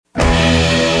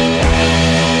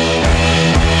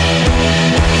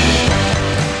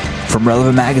From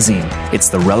Relevant Magazine, it's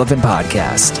the Relevant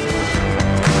Podcast.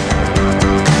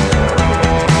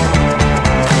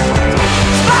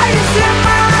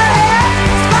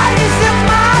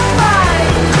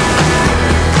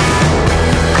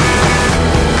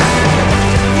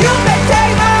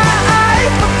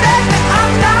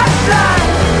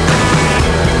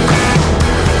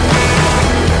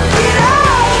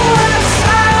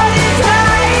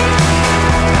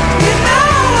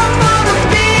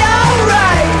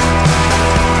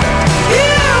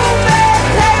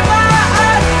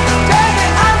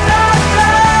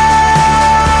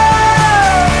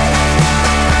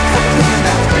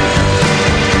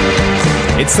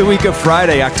 It's the week of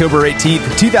Friday, October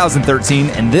 18th, 2013,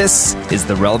 and this is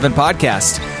the Relevant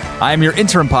Podcast. I am your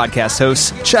interim podcast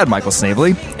host, Chad Michael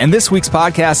Snavely, and this week's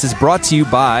podcast is brought to you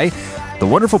by the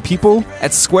wonderful people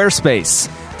at Squarespace,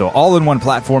 the all-in-one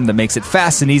platform that makes it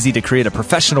fast and easy to create a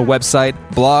professional website,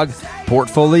 blog,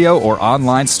 portfolio, or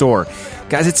online store.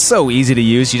 Guys, it's so easy to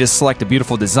use. You just select a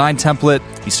beautiful design template,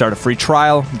 you start a free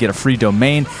trial, you get a free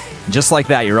domain, and just like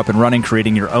that, you're up and running,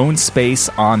 creating your own space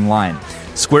online.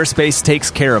 Squarespace takes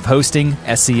care of hosting,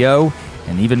 SEO,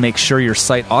 and even makes sure your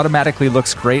site automatically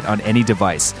looks great on any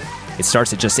device. It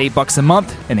starts at just $8 a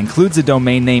month and includes a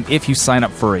domain name if you sign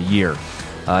up for a year.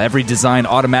 Every design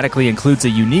automatically includes a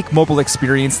unique mobile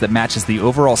experience that matches the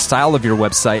overall style of your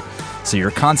website, so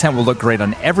your content will look great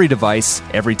on every device,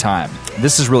 every time.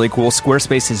 This is really cool.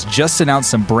 Squarespace has just announced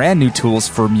some brand new tools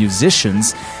for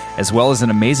musicians, as well as an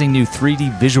amazing new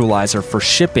 3D visualizer for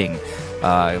shipping.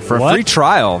 For a free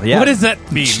trial. Yeah. What does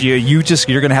that mean?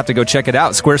 You're going to have to go check it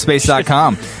out.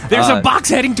 Squarespace.com. There's a box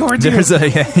heading towards you.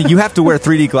 You have to wear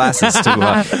 3D glasses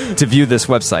to view this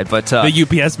website. But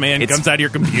the UPS man comes out of your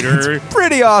computer. It's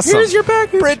pretty awesome. Here's your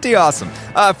package. Pretty awesome.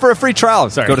 For a free trial,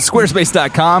 go to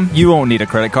Squarespace.com. You won't need a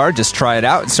credit card. Just try it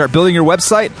out and start building your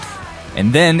website.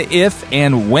 And then if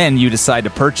and when you decide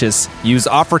to purchase, use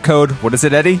offer code, what is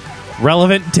it, Eddie?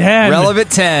 Relevant 10. Relevant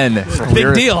 10.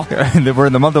 Big deal. We're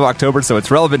in the month of October, so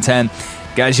it's Relevant 10.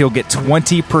 Guys, you'll get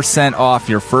 20% off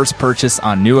your first purchase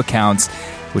on new accounts,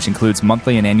 which includes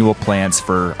monthly and annual plans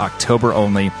for October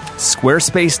only.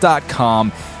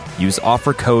 Squarespace.com. Use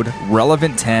offer code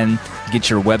Relevant10. Get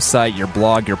your website, your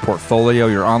blog, your portfolio,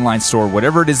 your online store,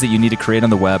 whatever it is that you need to create on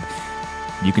the web.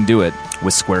 You can do it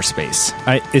with Squarespace.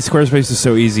 Squarespace is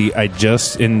so easy. I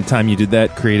just, in time you did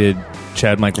that, created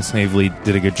Chad Michael Snavely,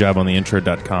 did a good job on the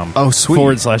intro.com. Oh, sweet.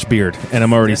 /beard. And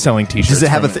I'm already selling t-shirts. Does it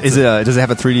have a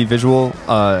 3D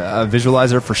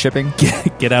visualizer for shipping?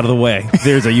 Get out of the way.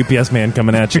 There's a UPS man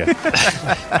coming at you.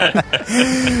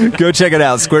 Go check it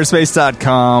out.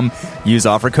 Squarespace.com. Use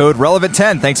offer code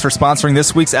Relevant10. Thanks for sponsoring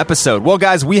this week's episode. Well,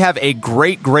 guys, we have a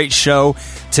great show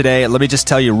today. Let me just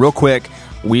tell you real quick.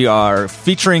 We are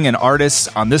featuring an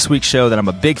artist on this week's show that I'm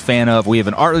a big fan of. We have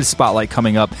an artist spotlight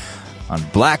coming up on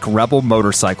Black Rebel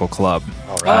Motorcycle Club.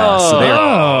 All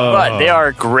right. But they are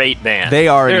a great band.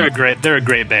 They're a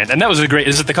great band. And that was a great.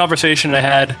 Is it the conversation I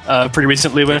had pretty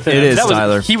recently with him? It is,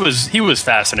 Tyler. He was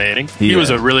fascinating. He was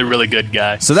a really, really good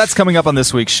guy. So that's coming up on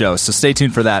this week's show. So stay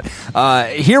tuned for that.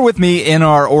 Here with me in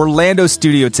our Orlando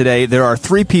studio today, there are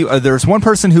three people. There's one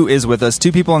person who is with us,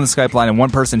 two people on the Skype line, and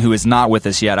one person who is not with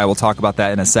us yet. I will talk about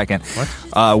that in a second.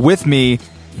 With me,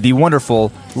 the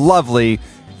wonderful, lovely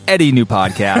Eddie, new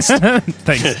podcast.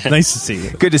 Thanks. Nice to see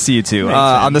you. Good to see you too.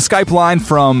 On the Skype line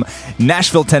from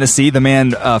Nashville, Tennessee, the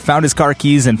man found his car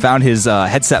keys and found his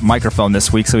headset microphone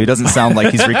this week, so he doesn't sound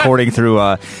like he's recording through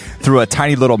a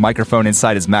tiny little microphone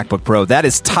inside his MacBook Pro. That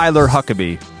is Tyler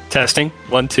Huckabee. Testing.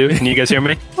 1, 2. Can you guys hear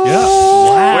me? Yeah.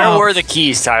 Wow. Where were the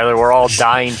keys, Tyler? We're all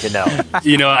dying to know.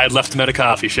 I left them at a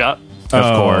coffee shop.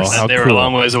 Of course. And they were a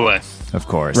long ways away. Of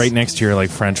course. Right next to your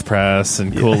French press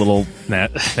and cool little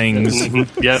net things.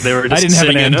 Yeah, they were just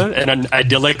sitting in an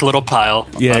idyllic little pile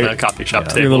on a coffee shop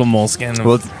table. Your little moleskin.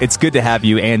 Well, it's good to have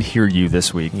you and hear you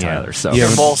this week, Tyler. So your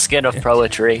moleskin of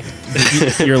poetry.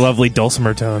 Your lovely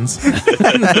dulcimer tones.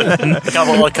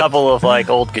 a couple of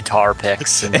old guitar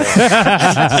picks. And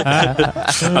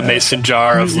a mason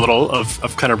jar of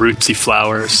of kind of rootsy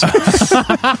flowers.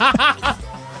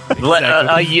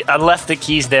 I left the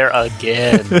keys there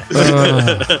again.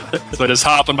 So I just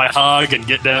hop on my hog and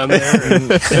get down there.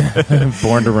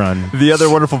 Born to run. The other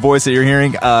wonderful voice that you're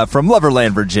hearing from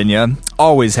Loverland, Virginia,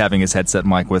 always having his headset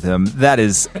mic with him, that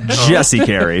is Jesse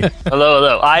Carey.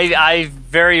 Hello. I've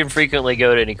very infrequently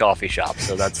go to any coffee shops,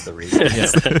 so that's the reason.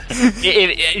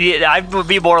 I would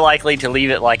be more likely to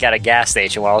leave it like at a gas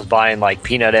station when I was buying like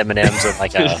peanut M&Ms and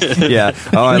like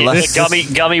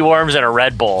gummy worms and a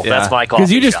Red Bull. Yeah. That's my coffee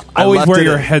Because you just shop. always wear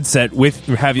your headset with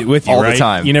you, all right? the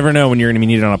time. You never know when you're going to be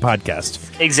needed on a podcast.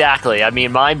 Exactly. I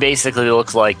mean, mine basically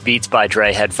looks like Beats by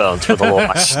Dre headphones with a little.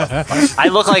 I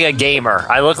look like a gamer.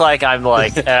 I look like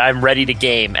I'm ready to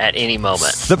game at any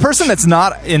moment. The person that's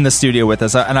not in the studio with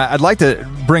us, and I'd like to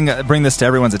bring this to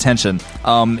everyone's attention.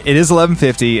 It is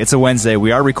 11:50. It's a Wednesday.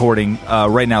 We are recording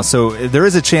right now, so there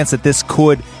is a chance that this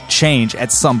could change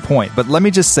at some point. But let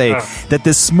me just say that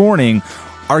this morning,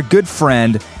 our good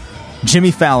friend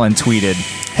Jimmy Fallon tweeted,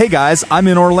 "Hey guys, I'm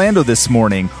in Orlando this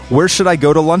morning. Where should I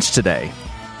go to lunch today?"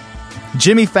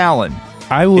 Jimmy Fallon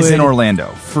is in Orlando.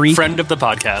 Friend of the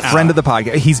podcast. Friend of the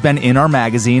podcast. He's been in our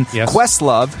magazine. Yes.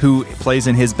 Questlove, who plays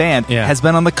in his band, has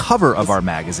been on the cover of our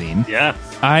magazine. Yeah.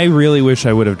 I really wish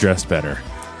I would have dressed better.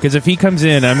 Because if he comes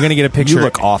in, I'm going to get a picture. You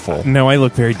look awful. No, I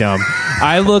look very dumb.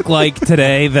 I look like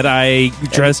today that I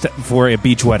dressed for a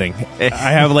beach wedding. I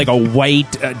have like a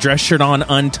white dress shirt on,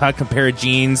 untucked, a pair of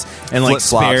jeans, and like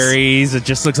Flip-flops. Sperry's. It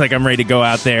just looks like I'm ready to go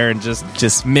out there and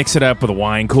just mix it up with a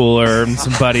wine cooler and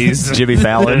some buddies. Jimmy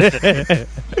Fallon.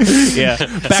 Yeah.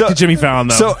 Back to Jimmy Fallon,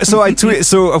 though. So I tweet.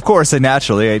 So of course, I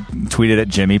tweeted at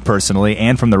Jimmy personally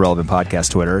and from the Relevant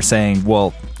Podcast Twitter saying,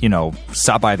 "Well,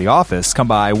 stop by the office, come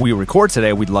by. We record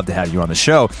today. We'd love to have you on the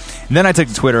show." And then I took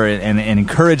to Twitter and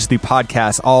encouraged the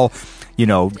podcast, all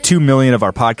 2 million of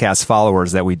our podcast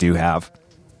followers that we do have,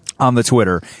 on the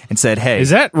Twitter, and said, "Hey,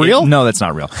 is that real?" No, that's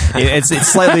not real. It's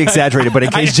slightly exaggerated, but in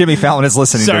case Jimmy Fallon is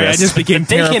listening Sorry, to this, I just became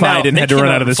terrified and had to run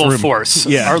out of this room. Force.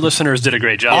 Yeah. Our listeners did a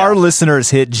great job. Our listeners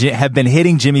have been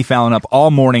hitting Jimmy Fallon up all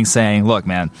morning saying, "Look,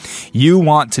 man, you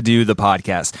want to do the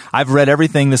podcast." I've read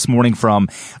everything this morning from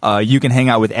you can hang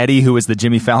out with Eddie, who is the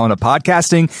Jimmy Fallon of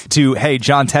podcasting, to, "Hey,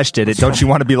 John Tesh did it. Don't you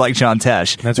want to be like John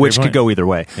Tesh?" That's a which great could point. go either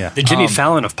way. Yeah. The Jimmy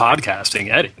Fallon of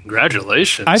podcasting. Eddie,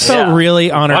 congratulations. I felt really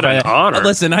honored What by an that. honor.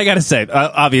 Listen, I got to say,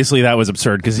 obviously that was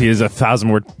absurd because he is 1,000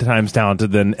 more times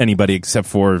talented than anybody except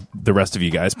for the rest of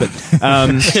you guys. But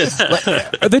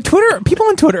the people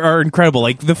on Twitter are incredible.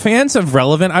 Like the fans of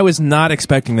Relevant, I was not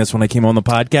expecting this when I came on the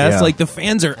podcast. Yeah. Like the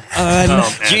fans are.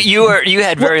 You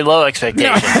had very low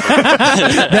expectations.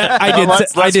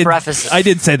 I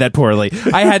did say that poorly.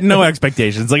 I had no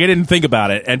expectations. Like I didn't think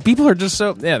about it, and people are just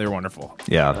they're wonderful.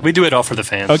 Yeah. We do it all for the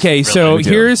fans. Okay, really. so we do.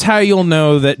 here's how you'll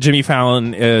know that Jimmy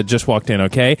Fallon just walked in.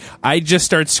 Okay, I just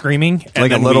start screaming and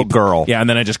Like a then little weep. girl. Yeah, and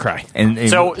then I just cry. And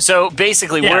So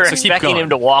basically, Yeah, we're so keep expecting going. him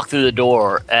to walk through the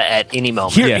door at any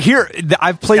moment.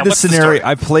 I've played Yeah, this what's the scenario. story?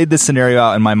 I've played this scenario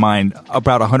out in my mind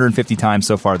about 150 times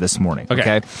so far this morning.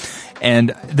 Okay.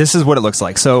 And this is what it looks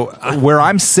like. So where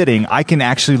I'm sitting, I can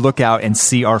actually look out and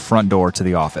see our front door to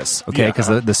the office. Okay, because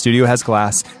the studio has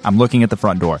glass. I'm looking at the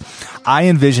front door. I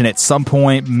envision at some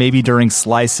point, maybe during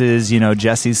slices,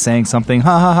 Jesse's saying something,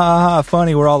 ha ha ha ha,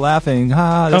 funny. We're all laughing.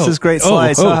 Ha, this is great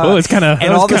slice. ha, ha. It's kind of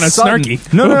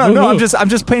snarky. No. I'm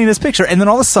just painting this picture, and then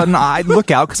all of a sudden I look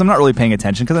out because I'm not really paying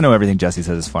attention because I know everything Jesse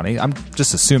says is funny. I'm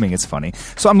just assuming it's funny,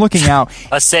 so I'm looking out,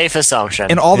 A safe assumption.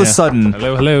 and all of a sudden,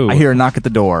 Hello. I hear a knock at the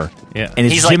door. Yeah. and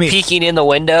it's He's Jimmy. like peeking in the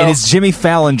window. And it's Jimmy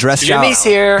Fallon dressed out. Jimmy's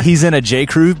here. He's in a J.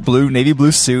 Crew navy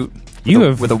blue suit.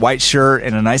 With a white shirt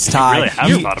and a nice tie. really have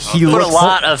thought about he that. Put a looks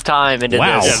lot of time into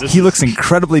Wow. this. Yeah, he looks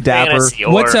incredibly dapper. fantasy.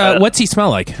 Or, What's he smell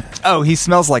like? Oh, he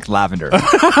smells like lavender.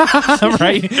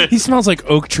 Right? He smells like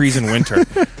oak trees in winter.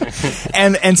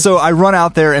 and so I run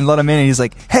out there and let him in, and he's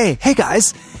like, "Hey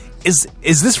guys, is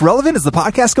this relevant? Is the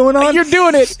podcast going on? You're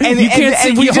doing it. And you can't see.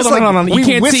 and we hold just, on, like, hold on. You we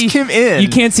can't whisk see him in. You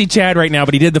can't see Chad right now,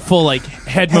 but he did the full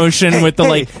head motion with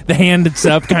the the hand it's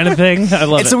up kind of thing. I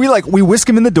love And it. so we whisk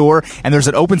him in the door, and there's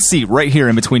an open seat right here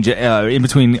in between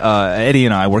Eddie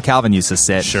and I, where Calvin used to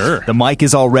sit. Sure. The mic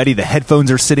is all ready. The headphones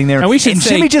are sitting there. And we should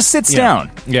say- Jimmy just sits Yeah.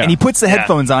 down, Yeah. and he puts the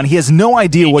headphones on. He has no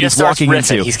idea he what just he's starts walking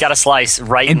riffing. into. He's got a slice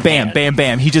right And in bam, hand. bam,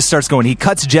 bam. He just starts going. He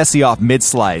cuts Jesse off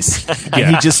mid-slice,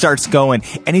 and he just starts going.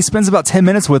 And he spends about 10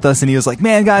 minutes with us, and he was like,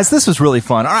 "Man, guys, this was really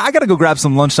fun. All right, I got to go grab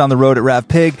some lunch down the road at Rav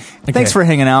Pig. Thanks for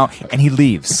hanging out." And he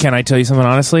leaves. Can I tell you something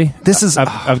honestly? This is-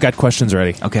 I've got questions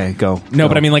ready. Okay, go. No, Go.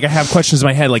 but I mean, I have questions in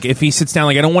my head. Like, if he sits down,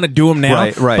 I don't want to do him now.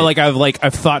 Right. But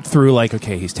I've thought through.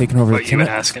 Okay, he's taking over What you would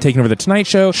ask him? taking over the Tonight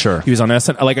Show. Sure. He was on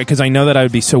SN. Because I know that I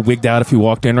would be so wigged out if he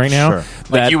walked in right now. Sure.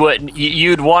 That You wouldn't.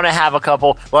 You'd want to have a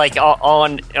couple,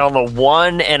 on the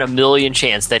 1 in a million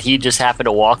chance that he just happened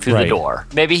to walk through Right. the door.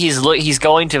 Maybe he's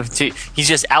going to he's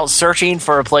just out searching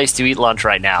for a place to eat lunch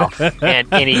right now,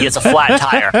 and he gets a flat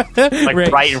tire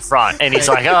Right. right in front, and he's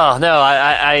like, "Oh no,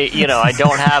 I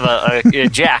don't have a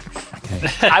jack."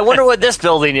 I wonder what this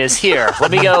building is here.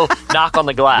 Let me go knock on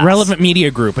the glass. Relevant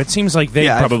Media Group. It seems like they'd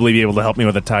probably be able to help me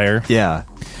with a tire. Yeah.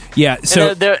 Yeah,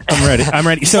 so I'm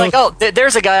ready. He's So, like, oh,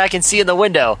 there's a guy I can see in the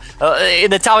window in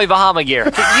the Tommy Bahama gear.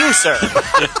 You, sir.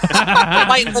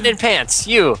 White linen pants.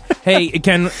 You. hey,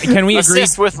 can we agree?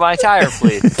 Assist with my tire,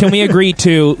 please. Can we agree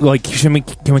to can we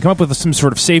come up with some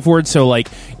sort of safe word? So like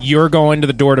you're going to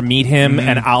the door to meet him,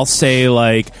 and I'll say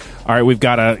like, all right, we've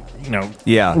got a I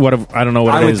don't know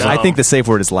what it is. I think the safe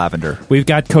word is lavender. We've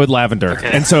got code lavender,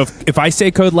 and so if I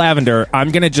say code lavender,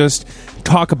 I'm gonna just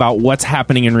talk about what's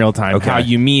happening in real time, how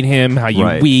you meet him, how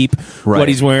you weep, what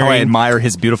he's wearing. How I admire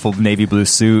his beautiful navy blue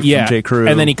suit from J. Crew.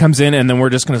 And then he comes in, and then we're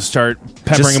just going to start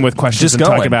peppering him with questions and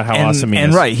talking about how awesome he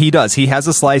is. And he does. He has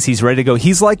a slice. He's ready to go.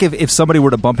 He's like if somebody were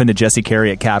to bump into Jesse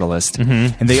Carey at Catalyst,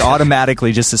 and they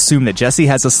automatically just assume that Jesse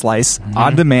has a slice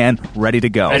on demand, ready to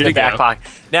go. In the back pocket.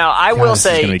 Now, I will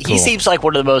say, he seems like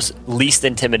one of the most least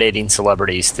intimidating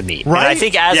celebrities to meet. Right? And I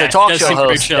think as a talk show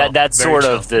host, that's sort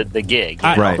of the gig.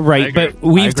 Right. But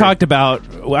we've talked about,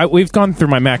 we've gone through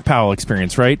my Mac Powell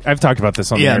experience, right? I've talked about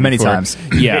this on the air many before. times.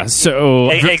 Yeah, so...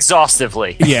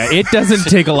 Exhaustively. Yeah, it doesn't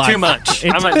take a lot. Too much.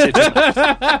 I might say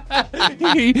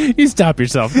too much. You stop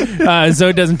yourself. So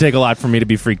it doesn't take a lot for me to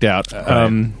be freaked out.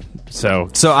 So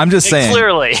I'm just saying.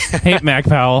 Clearly. Hey, Mac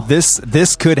Powell.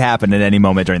 This could happen at any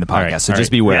moment during the podcast, so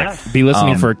just beware. Yeah. Be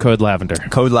listening for Code Lavender.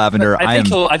 Code Lavender. I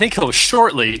think he'll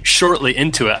shortly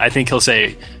into it. I think he'll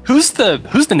say, "Who's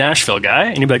the Nashville guy?"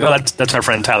 And you'll be like, "Oh, that's our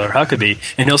friend Tyler Huckabee."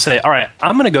 And he'll say, "All right,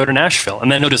 I'm going to go to Nashville," and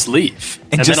then he'll just leave,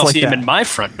 and then I'll see him in my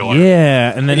front door.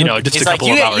 Yeah, and then just it's a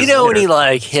couple of hours. You know later.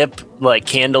 any hip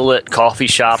candlelit coffee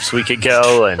shops we could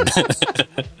go and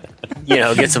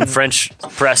get some French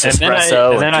press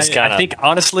espresso.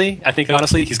 I think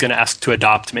honestly, he's going to ask to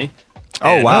adopt me.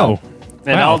 Oh, wow.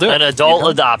 And I'll do an it.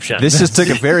 adult adoption. This just took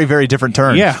a very, very different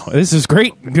turn. Yeah, this is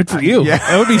great. Good for you. Yeah.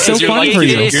 That would be so fun for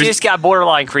you. It's just got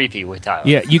borderline creepy with Tyler.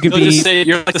 Yeah, you could He'll be. just say,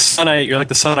 "You're like the son. You're like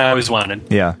the son I always wanted."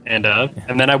 Yeah. And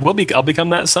then I'll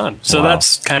become that son. So Wow.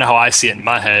 that's kind of how I see it in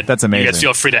my head. That's amazing. You guys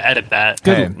feel free to edit that.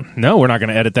 Good. Hey. No, we're not going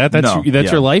to edit that.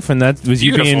 That's your life, and that was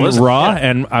you Beautiful, being isn't it? raw. Yeah.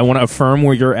 And I want to affirm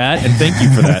where you're at, and thank you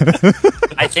for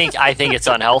that. I think it's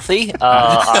unhealthy.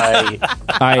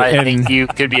 I think you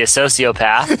could be a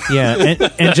sociopath. Yeah,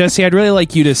 and Jesse, I'd really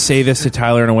like you to say this to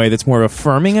Tyler in a way that's more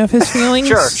affirming of his feelings.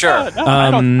 Sure. No, I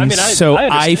I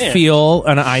understand. feel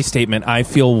an I statement. I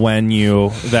feel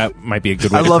that might be a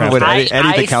good way I to love it craft when it.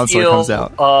 Eddie the counselor feel, comes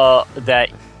out. That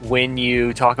when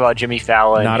you talk about Jimmy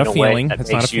Fallon Not in a a feeling. way that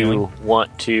It's not makes a you feeling.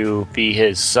 want to be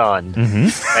his son,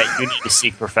 that you need to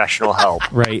seek professional help.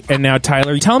 Right, and now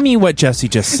Tyler, tell me what Jesse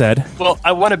just said. Well,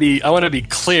 I want to be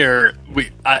clear.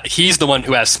 He's the one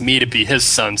who asked me to be his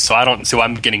son, so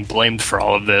I'm getting blamed for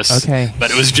all of this. Okay.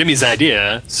 But it was Jimmy's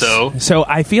idea, so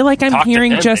I feel like I'm Talk to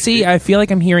hearing him, Jesse. maybe. I feel like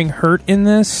I'm hearing hurt in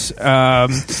this.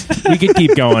 We could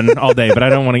keep going all day, but I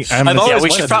don't want to. I've always Yeah, we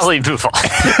wanted should this. probably move on.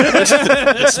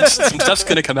 some stuff's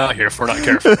going to come out here if we're not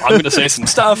careful. I'm going to say some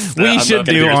stuff that We I'm should not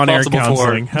gonna do be on-air responsible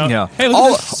for. counseling. Yeah. Hey,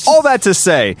 look at this. All that to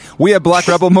say, we have Black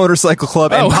Rebel Motorcycle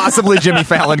Club and possibly Jimmy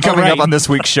Fallon coming right. up on this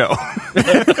week's show.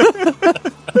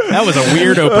 That was a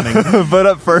weird opening. But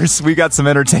up first, we got some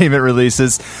entertainment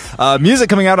releases. Music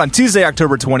coming out on Tuesday,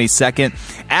 October 22nd.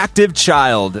 Active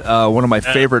Child, one of my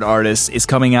favorite artists, is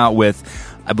coming out with,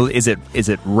 I believe, is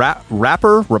it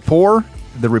Rapport?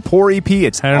 The Rapport EP?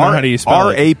 It's I don't know how do you spell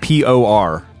it.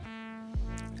 Rapor.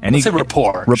 Let's say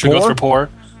rapport. Should we go with rapport?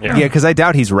 Yeah, because I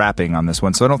doubt he's rapping on this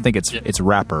one, so I don't think it's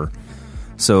rapper.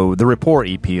 So the Rapport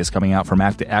EP is coming out from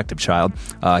Active Child.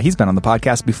 He's been on the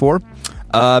podcast before.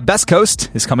 Best Coast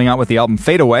is coming out with the album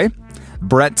Fade Away.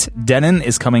 Brett Dennen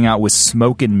is coming out with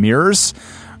Smoke and Mirrors.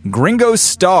 Gringo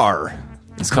Starr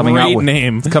is coming Great out with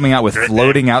name. coming out with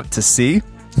Floating Out to Sea.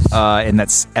 And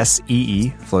that's SEE,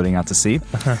 Floating Out to Sea.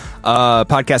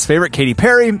 Podcast favorite Katy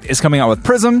Perry is coming out with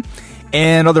Prism.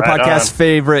 And other podcast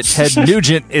favorite Ted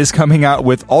Nugent is coming out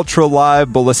with Ultra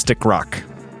Live Ballistic Rock.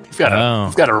 We've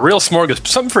got a real smorgasbord.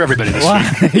 Something for everybody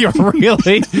this week. You're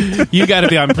really, you got to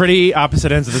be on pretty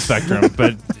opposite ends of the spectrum,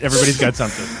 but everybody's got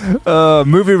something.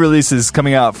 Movie releases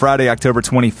coming out Friday, October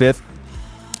 25th.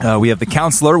 We have The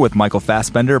Counselor with Michael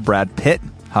Fassbender, Brad Pitt,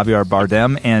 Javier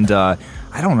Bardem, and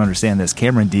I don't understand this.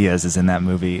 Cameron Diaz is in that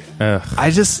movie.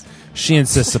 She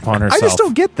insists upon herself. I just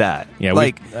don't get that. Yeah,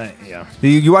 yeah.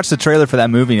 You watch the trailer for that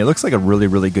movie, and it looks like a really,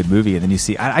 really good movie, and then you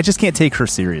see, I just can't take her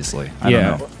seriously. I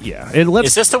don't know. Yeah.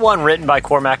 Is this the one written by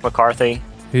Cormac McCarthy?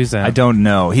 Who's that? I don't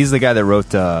know. He's the guy that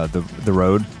wrote the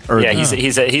Road. Yeah,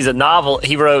 he's a novel.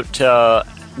 He wrote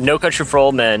No Country for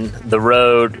Old Men, The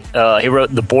Road. He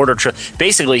wrote The Border Trip.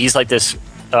 Basically, he's like this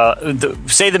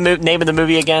say the name of the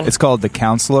movie again. It's called The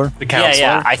Counselor. The Counselor.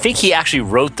 Yeah. I think he actually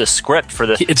wrote the script for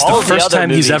this. It's the first time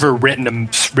he's ever written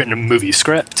a movie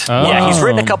script. Oh. Yeah, he's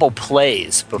written a couple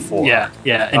plays before. Yeah,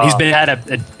 and he's been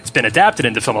it's been adapted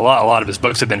into film a lot. A lot of his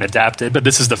books have been adapted, but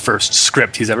this is the first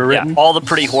script he's ever written. Yeah, All the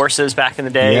Pretty Horses back in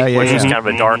the day, which was kind of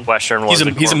a dark Western.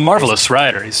 He's a marvelous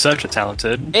writer. He's such a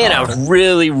talented and author. a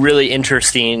really, really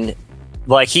interesting.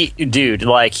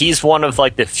 He's one of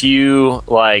the few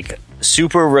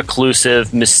super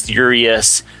reclusive,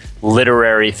 mysterious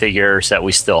literary figures that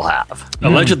we still have.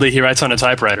 Allegedly, he writes on a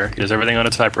typewriter. He does everything on a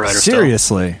typewriter.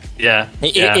 Seriously? Still. Yeah.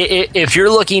 If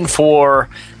you're looking for,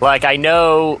 I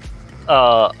know,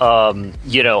 a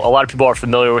lot of people are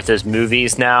familiar with his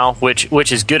movies now,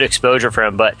 which is good exposure for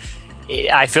him. But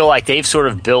I feel like they've sort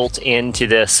of built into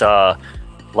this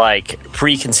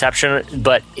preconception,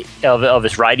 of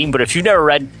his writing. But if you've never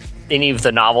read any of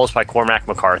the novels by Cormac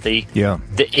McCarthy,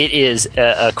 it is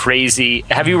a crazy.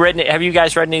 Have you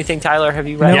guys read anything, Tyler? Have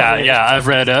you read? Yeah. I've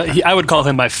read. I would call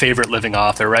him my favorite living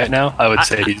author right now. I would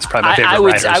say he's probably my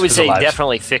favorite writer. I would say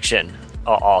definitely fiction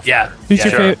author. Yeah.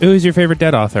 Who's your favorite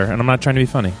dead author? And I'm not trying to be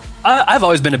funny. I've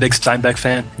always been a big Steinbeck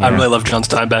fan. I really love John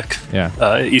Steinbeck.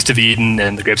 Yeah. East of Eden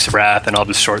and The Grapes of Wrath and all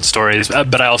his short stories.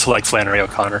 But I also like Flannery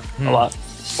O'Connor a lot.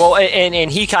 Well,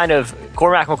 and he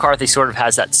Cormac McCarthy sort of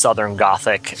has that Southern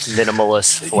Gothic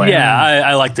minimalist flair. Yeah,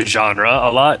 I like the genre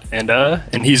a lot, and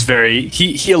he's very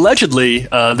he allegedly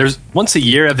there's once a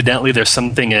year evidently there's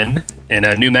something in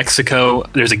New Mexico.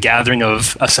 There's a gathering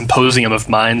of a symposium of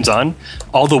minds on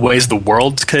all the ways the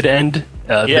world could end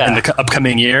in the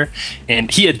upcoming year,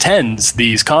 and he attends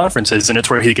these conferences, and it's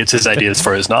where he gets his ideas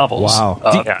for his novels. Wow!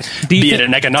 Be it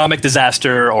an economic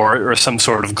disaster or some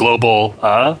sort of global,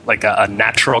 like a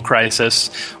natural crisis,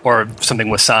 or something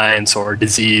with science or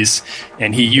disease,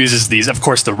 and he uses these. Of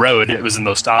course, The Road it was the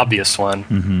most obvious one.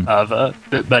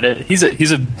 He's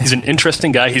an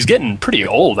interesting guy. He's getting pretty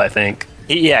old, I think.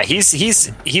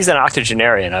 He's an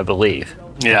octogenarian, I believe.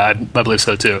 Yeah, I believe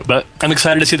so too. But I'm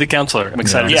excited to see The Counselor. I'm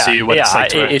excited to see what it's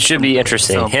like. It should be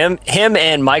interesting. Him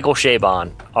and Michael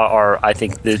Chabon are I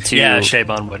think, the two. Yeah,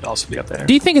 Chabon would also be up there.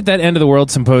 Do you think at that end of the world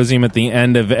symposium, at the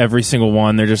end of every single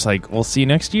one, they're just like, "We'll see you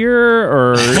next year,"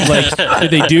 or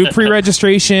did they do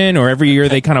pre-registration, or every year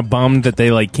they kind of bummed that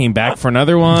they came back for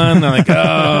another one? They're like,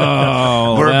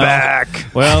 "Oh, we're back."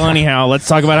 Well, anyhow, let's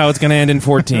talk about how it's going to end in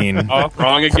 14. Oh,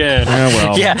 wrong again.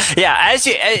 Well. Yeah.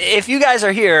 If you guys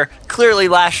are here, clearly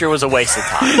last year was a waste of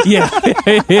time. Yeah.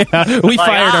 We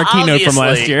fired our keynote from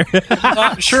last year.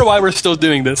 Not sure why we're still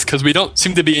doing this, because we don't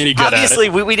seem to be any good at it. Obviously,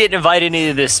 we didn't invite any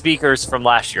of the speakers from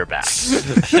last year back.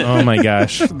 Oh my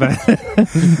gosh. But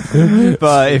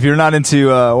if you're not into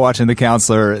watching The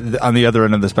Counselor, on the other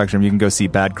end of the spectrum, you can go see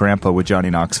Bad Grandpa with Johnny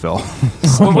Knoxville.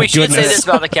 We should say this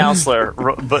about The Counselor,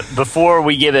 but before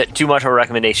we give it too much of a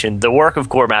recommendation, the work of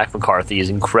Cormac McCarthy is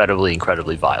incredibly,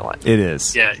 incredibly violent. It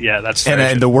is. Yeah, that's true.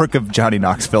 And the work of Johnny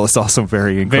Knoxville is also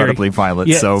very incredibly violent.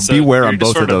 Yeah. So beware on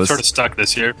both of those. Sort of stuck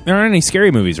this year. There aren't any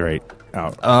scary movies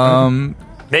out.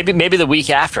 Maybe the week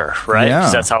after, right? Yeah.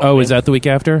 That's how. Oh, is that the week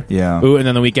after? Yeah. Ooh, and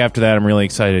then the week after that, I'm really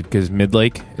excited because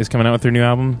Midlake is coming out with their new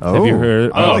album. Oh, have you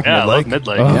heard? I like Midlake.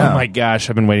 Midlake. Oh yeah. my gosh,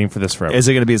 I've been waiting for this forever. Is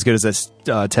it going to be as good as this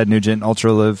Ted Nugent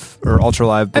Ultra Live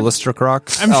Ballistic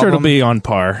Rock? I'm sure it'll be on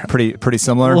par. Pretty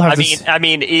similar. We'll I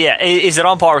mean, yeah. Is it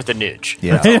on par with the Nuge?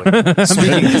 Yeah.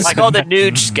 I call the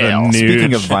Nuge scale.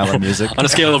 Speaking of violent music, on a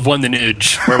scale of 1 to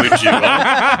Nuge, where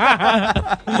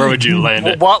would you land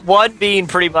it? One being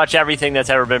pretty much everything that's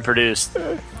ever been produced.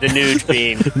 The Nuge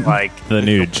being like the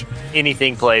Nuge.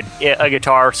 Anything played, a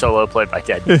guitar solo played by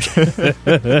Ted Nugent.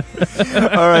 All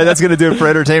right, that's going to do it for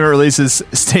entertainment releases.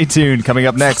 Stay tuned. Coming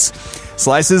up next,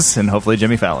 Slices and hopefully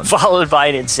Jimmy Fallon. Followed by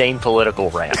an insane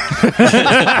political rant.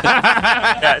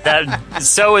 that is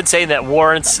so insane that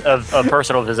warrants a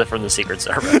personal visit from the Secret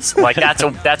Service. Like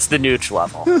that's the Nuge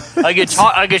level.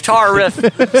 A guitar riff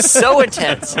so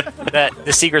intense that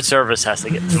the Secret Service has to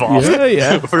get involved.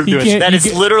 Yeah. That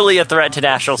is literally a threat to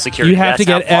national security. You have to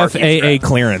get FAA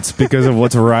clearance because of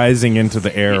what's rising into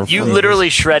the air. You literally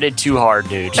shredded too hard,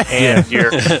 Nuge, and you're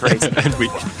crazy.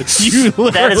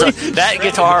 That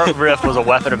guitar riff was a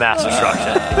weapon of mass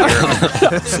destruction.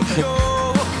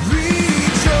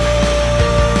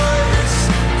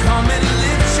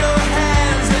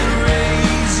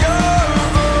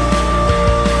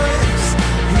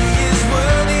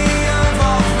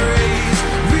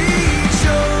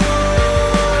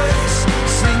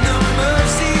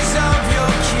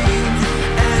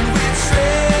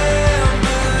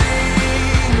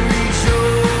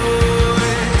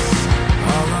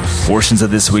 Portions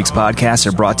of this week's podcast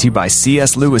are brought to you by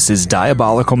C.S. Lewis's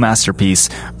diabolical masterpiece,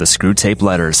 The Screwtape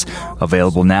Letters,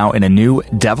 available now in a new,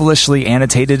 devilishly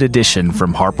annotated edition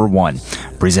from Harper One,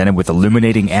 presented with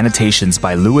illuminating annotations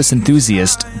by Lewis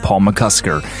enthusiast Paul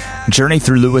McCusker. Journey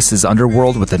through Lewis's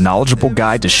underworld with a knowledgeable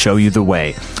guide to show you the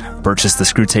way. Purchase The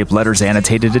Screwtape Letters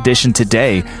annotated edition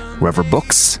today, wherever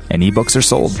books and ebooks are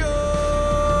sold.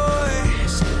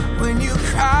 When you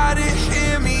cry to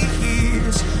hear me,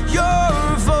 hears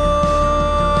your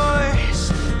voice.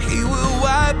 He will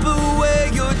wipe away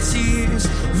your tears.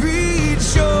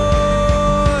 Rejoice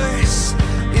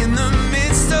in the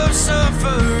midst of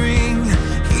suffering.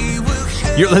 He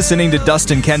will. You're listening to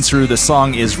Dustin Kensrue. The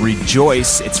song is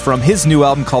Rejoice. It's from his new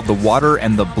album called The Water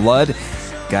and the Blood.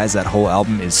 Guys, that whole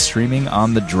album is streaming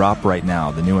on the drop right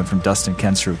now. The new one from Dustin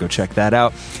Kensrue. Go check that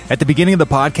out. At the beginning of the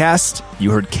podcast,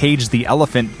 you heard Cage the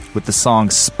Elephant with the song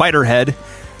Spiderhead.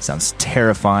 Sounds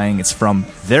terrifying. It's from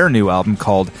their new album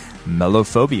called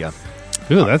Melophobia.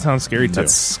 Ooh, that sounds scary too.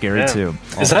 That's scary too.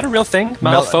 Is that a real thing?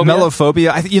 Melophobia?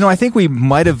 Melophobia. I think we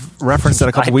might have referenced that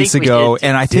a couple weeks ago,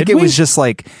 and I think Did it we? was just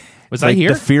like I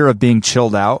here? the fear of being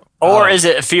chilled out. Or is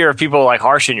it a fear of people like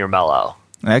harshing your mellow?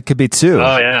 That could be too.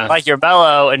 Oh, yeah. Like you're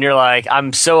mellow and you're like,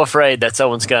 I'm so afraid that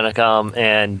someone's going to come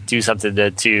and do something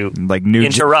to Like nuge-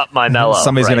 interrupt my mellow.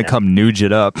 Somebody's right going to now. come nuge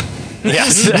it up.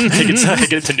 Yes.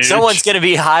 Get to news. Someone's going to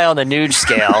be high on the nude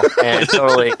scale and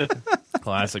totally.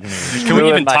 Classic news. Can we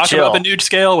ruin even my talk chill. about the nude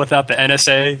scale without the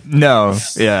NSA? No.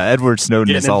 Yeah, Edward Snowden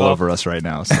Getting is all involved. over us right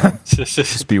now. So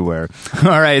just beware. All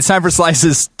right, it's time for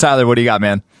Slices. Tyler, what do you got,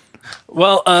 man?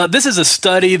 Well, this is a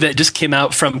study that just came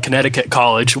out from Connecticut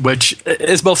College, which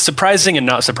is both surprising and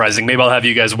not surprising. Maybe I'll have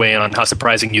you guys weigh in on how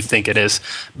surprising you think it is.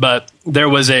 But there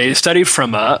was a study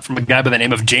from a guy by the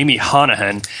name of Jamie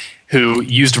Honahan, who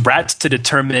used rats to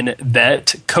determine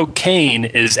that cocaine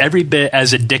is every bit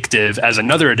as addictive as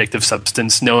another addictive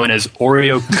substance known as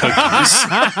Oreo cookies.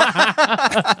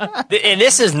 And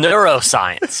this is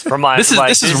neuroscience from my. This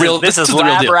is real. This is the real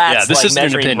lab deal. rats Yeah, this like isn't an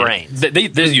measuring opinion. brains.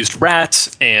 They used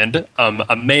rats and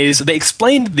a maze. They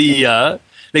explained the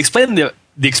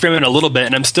experiment a little bit,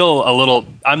 and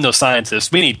I'm no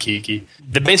scientist. We need Kiki.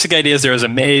 The basic idea is there was a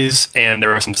maze, and there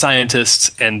were some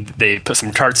scientists, and they put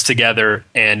some charts together,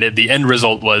 and the end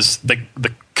result was the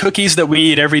cookies that we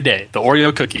eat every day, the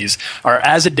Oreo cookies, are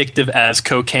as addictive as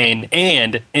cocaine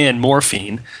and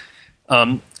morphine.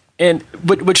 And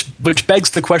which begs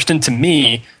the question to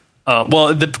me.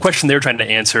 The question they're trying to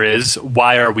answer is,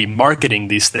 why are we marketing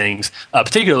these things,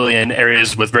 particularly in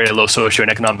areas with very low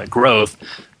socioeconomic growth,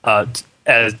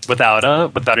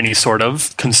 without any sort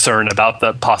of concern about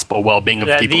the possible well-being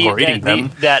of people who are eating them?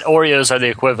 That Oreos are the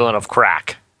equivalent of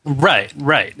crack. Right.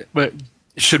 But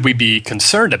should we be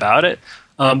concerned about it?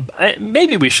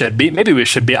 Maybe we should be.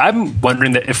 I'm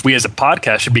wondering that if we as a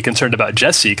podcast should be concerned about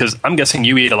Jesse, because I'm guessing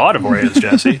you eat a lot of Oreos,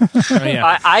 Jesse. Oh,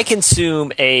 yeah. I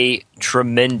consume a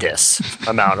tremendous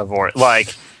amount of Oreos.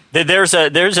 Like there's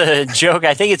a joke.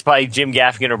 I think it's by Jim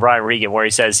Gaffigan or Brian Regan, where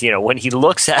he says, when he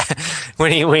looks at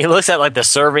like the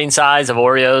serving size of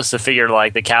Oreos to figure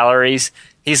like the calories.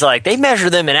 He's like, they measure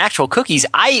them in actual cookies.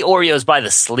 I eat Oreos by the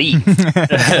sleeve. Like,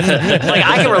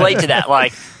 I can relate to that.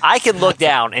 Like, I can look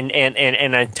down and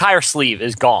an entire sleeve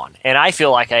is gone. And I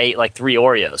feel like I ate like 3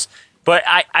 Oreos. But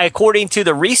according to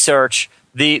the research,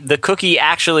 the cookie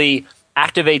actually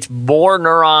activates more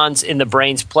neurons in the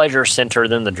brain's pleasure center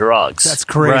than the drugs. That's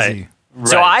crazy. Right.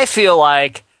 So I feel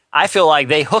like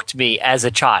they hooked me as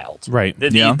a child. Right.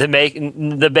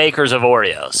 The bakers of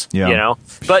Oreos. Yeah.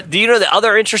 But do you know the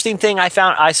other interesting thing I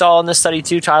saw in this study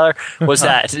too, Tyler, was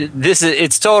that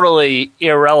it's totally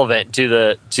irrelevant to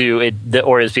the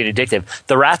Oreos being addictive.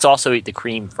 The rats also eat the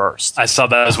cream first. I saw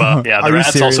that as well. Yeah, Are the you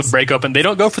rats serious? also break open. They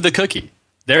don't go for the cookie.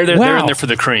 They're in there for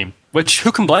the cream. Which,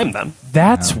 who can blame them?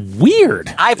 That's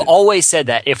weird. I've always said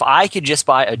that if I could just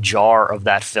buy a jar of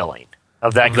that filling,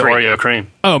 of that The cream, Oreo cream.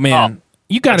 Oh man,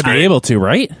 you got to be able to,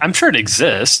 right? I'm sure it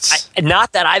exists.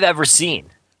 not that I've ever seen.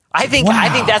 I think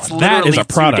that's That literally is a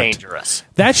too product. dangerous.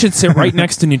 That should sit right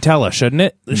next to Nutella, shouldn't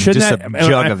it? Shouldn't Just that, a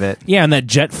jug of it. Yeah, and that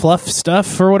jet fluff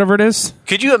stuff or whatever it is.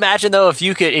 Could you imagine though if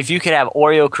you could have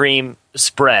Oreo cream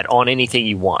spread on anything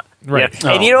you want? Right.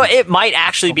 Yeah. And it might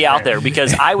actually be out there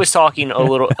because I was talking a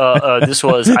little. This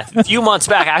was a few months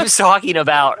back. I was talking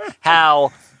about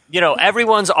how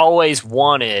everyone's always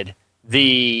wanted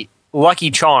the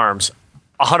Lucky Charms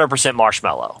 100%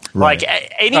 marshmallow. Right.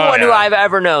 Like anyone who I've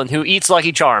ever known who eats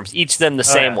Lucky Charms eats them the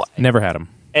same way. Never had them.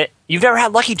 You've never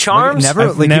had Lucky Charms? Never,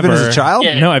 I've even as a never- child.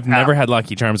 Yeah. No, I've never had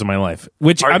Lucky Charms in my life,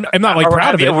 which I'm not like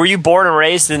proud of it. Were you born and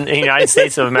raised in the United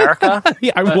States of America?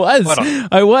 Yeah,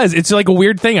 I was. It's like a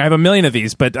weird thing. I have a million of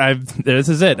these, but this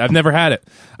is it. I've never had it.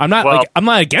 I'm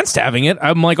not against having it.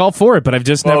 I'm like all for it, but I've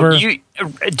just never.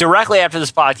 Directly after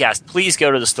this podcast, please go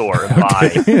to the store and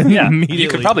buy. Yeah, Immediately. you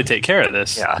could probably take care of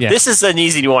this. Yeah. Yeah. This is an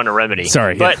easy one to remedy.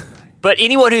 Sorry, but yeah. but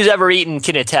anyone who's ever eaten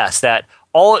can attest that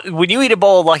when you eat a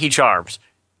bowl of Lucky Charms,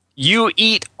 you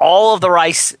eat all of the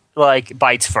rice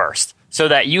bites first, so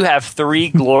that you have 3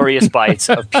 glorious bites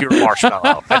of pure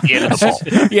marshmallow at the end of the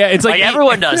bowl. Yeah, it's like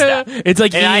everyone does that. It's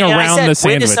like eating around the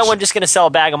sandwich. When is someone just going to sell a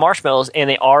bag of marshmallows, and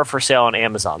they are for sale on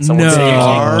Amazon?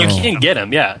 No. You can get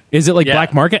them, yeah. Is it like Yeah.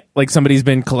 black market? Like somebody's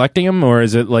been collecting them, or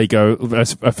is it like a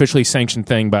officially sanctioned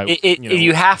thing by?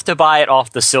 You have to buy it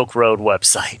off the Silk Road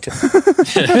website.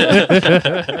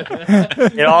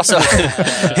 It also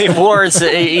it warrants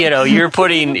you're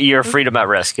putting your freedom at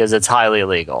risk because it's highly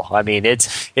illegal. I mean,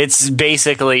 it's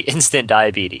basically instant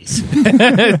diabetes.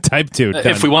 Type 2. Done.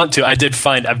 If we want to, I've just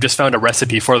found a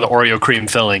recipe for the Oreo cream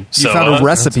filling. You So found a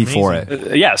recipe for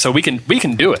it. yeah, so we can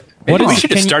do it. What we is- should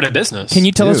can just you- start a business. Can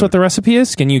you tell us Dude. what the recipe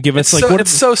is? Can you give us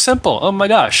It's so simple. Oh my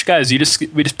gosh, guys! We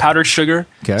just powdered sugar,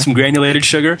 Okay. some granulated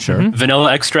sugar,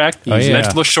 vanilla extract, Oh, yeah.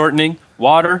 vegetable shortening,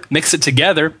 water. Mix it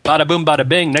together. Bada boom, bada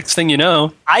bing. Next thing you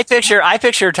know, I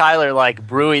picture Tyler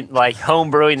home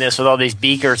brewing this with all these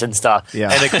beakers and stuff,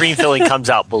 Yeah. and the cream filling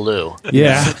comes out blue.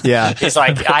 Yeah. Yeah. It's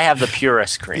like I have the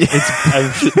purest cream.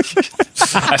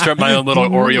 I start my own little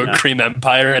Oreo cream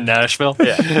empire in Nashville.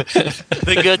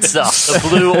 The good stuff, the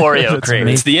blue Oreo cream.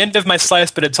 It's the end of my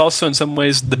slice, but it's also in some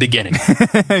ways the beginning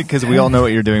Because we all know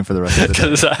what you're doing for the rest of the day.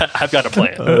 because I've got a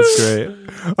plan. That's great.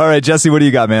 All right, Jesse, what do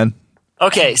you got, man?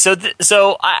 Okay, so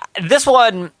this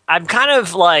one, I'm kind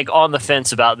of like on the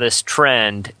fence about this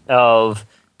trend of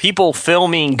people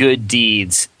filming good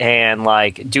deeds and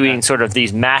like doing sort of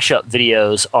these mashup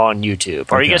videos on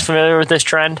YouTube. Are you guys familiar with this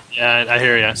trend? Yeah, I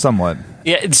hear you. Somewhat.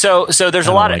 Yeah, so there's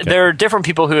a lot of there are different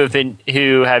people who have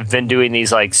been doing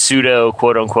these like pseudo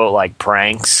quote unquote like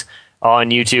pranks on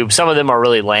YouTube. Some of them are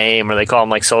really lame, or they call them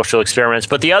like social experiments.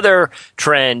 But the other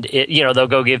trend, they'll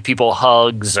go give people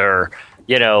hugs or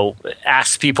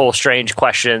ask people strange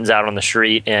questions out on the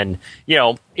street, and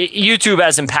YouTube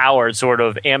has empowered sort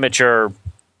of amateur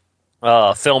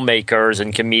filmmakers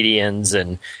and comedians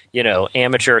and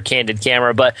amateur candid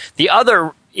camera. But the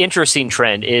other interesting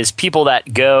trend is people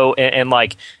that go and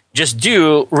like just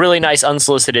do really nice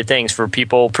unsolicited things for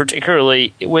people,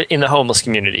 particularly in the homeless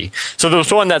community. So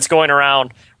there's one that's going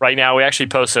around right now. We actually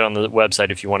posted on the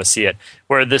website if you want to see it,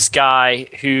 where this guy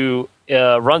who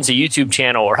runs a YouTube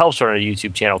channel or helps run a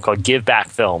YouTube channel called Give Back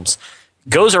Films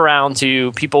goes around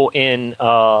to people in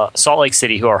Salt Lake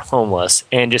City who are homeless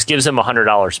and just gives them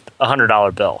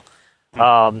 $100 bill.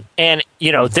 And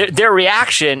their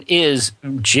reaction is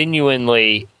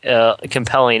genuinely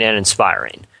compelling and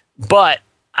inspiring. But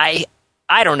I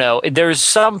don't know. There's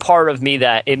some part of me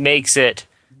that it makes it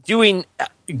doing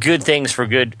good things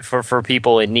for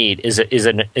people in need is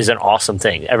an awesome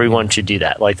thing. Everyone should do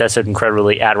that. Like that's an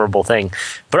incredibly admirable thing.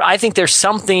 But I think there's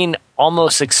something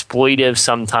almost exploitive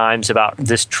sometimes about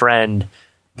this trend.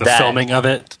 The filming of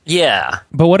it. Yeah.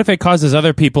 But what if it causes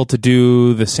other people to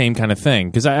do the same kind of thing?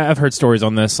 Because I've heard stories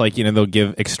on this, like, they'll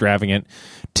give extravagant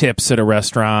tips at a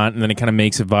restaurant, and then it kind of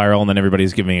makes it viral, and then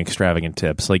everybody's giving extravagant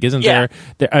tips. Like, isn't there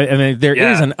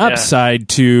is an upside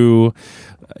to,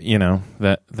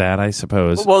 that I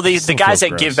suppose. Well, the Still guys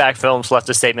feels at Give gross. Back Films left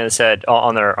a statement that said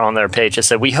on their page, it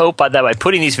said, "We hope that by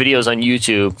putting these videos on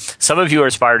YouTube, some of you are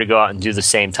inspired to go out and do the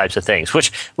same types of things."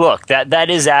 Which, look, that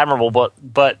is admirable,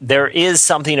 but there is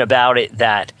something about it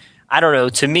that, I don't know,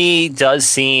 to me does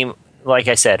seem, like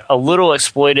I said, a little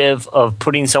exploitive of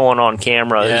putting someone on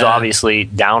camera who's obviously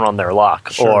down on their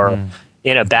luck or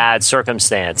in a bad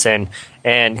circumstance and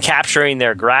capturing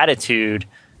their gratitude,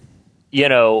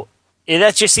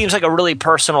 that just seems like a really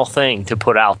personal thing to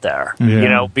put out there,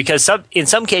 because in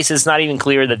some cases it's not even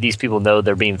clear that these people know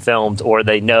they're being filmed, or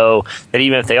they know that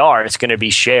even if they are, it's going to be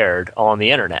shared on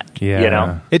the internet.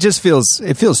 It just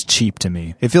feels cheap to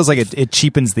me. It feels like it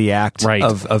cheapens the act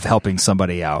of helping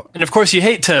somebody out. And of course, you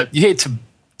hate to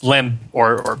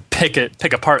or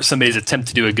pick apart somebody's attempt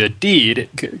to do a good deed,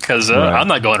 because I'm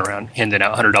not going around handing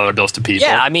out $100 bills to people.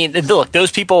 Yeah, I mean, look,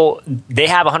 those people, they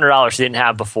have $100 they didn't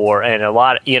have before, and a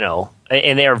lot,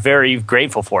 and they are very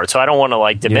grateful for it. So I don't want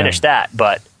to diminish that,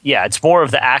 but yeah, it's more of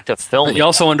the act of filming. You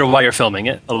also wonder why you're filming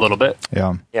it a little bit.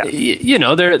 Yeah.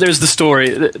 There's the story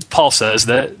that Paul says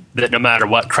that no matter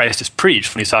what Christ has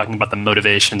preached, when he's talking about the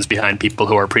motivations behind people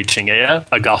who are preaching a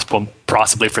gospel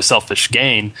possibly for selfish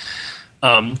gain,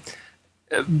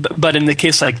 But in the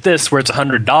case like this, where it's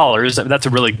 $100, that's a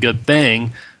really good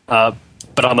thing.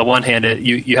 But on the one hand,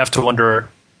 you have to wonder,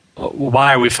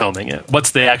 why are we filming it?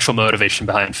 What's the actual motivation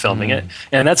behind filming it?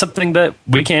 And that's something that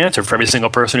we can't answer for every single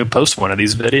person who posts one of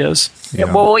these videos.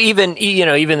 Yeah. Well, even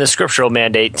the scriptural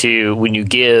mandate to when you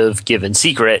give in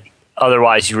secret,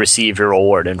 otherwise you receive your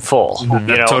reward in full.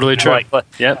 That's totally true.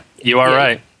 Yep, you are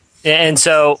right. And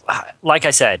so, like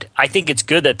I said, I think it's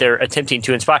good that they're attempting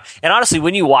to inspire. And honestly,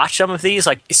 when you watch some of these,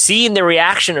 like seeing the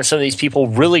reaction of some of these people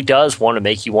really does want to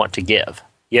make you want to give,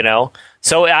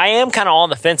 So I am kind of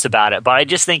on the fence about it, but I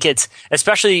just think it's,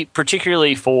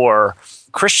 particularly for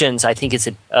Christians, I think it's,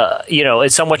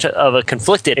 it's somewhat of a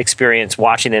conflicted experience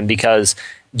watching them because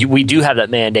we do have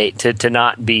that mandate to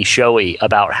not be showy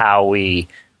about how we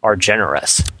are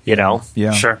generous,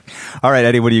 Yeah. Sure. All right,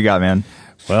 Eddie, what do you got, man?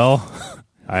 Well,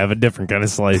 I have a different kind of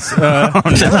slice.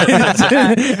 That's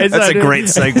a great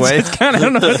segue. I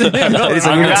don't know what to do. It's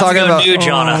like we were talking about nude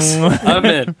on us. I'm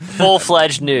in.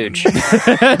 Full-fledged nude.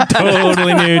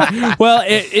 Totally nude. Well,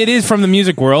 it is from the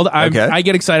music world. Okay. I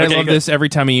get excited. I love good. this every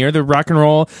time of year. The Rock and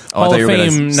Roll Hall of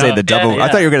Fame. Say the Dove. I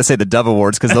thought you were going to say the Dove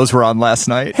Awards because those were on last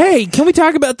night. Hey, can we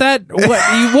talk about that?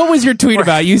 What was your tweet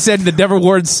about? You said the Dove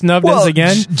Awards snubbed us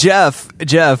again?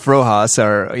 Jeff Rojas,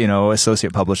 our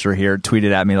associate publisher here,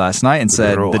 tweeted at me last night and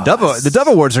said the Dove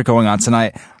Awards are going on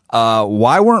tonight.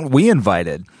 Why weren't we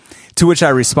invited? To which I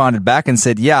responded back and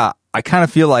said, yeah, I kind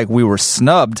of feel like we were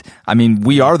snubbed. I mean,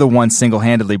 we are the ones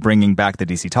single-handedly bringing back the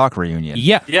DC Talk reunion.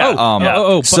 Yeah.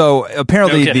 So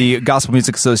apparently No the Gospel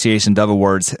Music Association Dove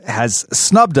Awards has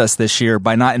snubbed us this year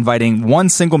by not inviting one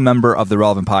single member of the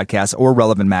Relevant Podcast or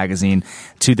Relevant Magazine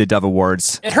to the Dove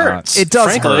Awards. It hurts. It does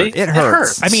Frankly, hurt. It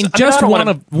hurts. I mean, I just don't one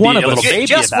wanna of be a us. little baby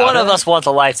Just about one of it. us wants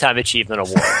a Lifetime Achievement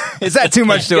Award. Is that too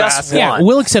much to Just ask? one. Yeah,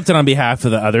 we'll accept it on behalf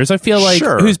of the others. I feel like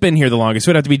Sure. who's been here the longest?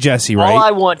 It would have to be Jesse, right? All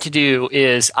I want to do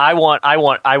is I want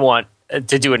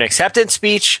to do an acceptance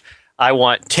speech. I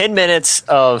want 10 minutes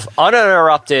of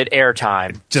uninterrupted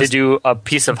airtime to do a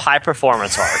piece of high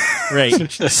performance art.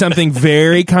 Right. Something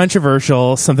very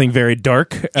controversial, something very dark.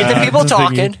 Get the people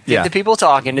talking. Yeah. Get the people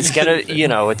talking. It's gonna,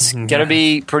 it's gonna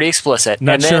be pretty explicit.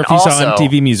 Not and sure then if you also, saw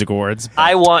MTV Music Awards.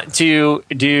 I want to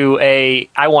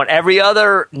I want every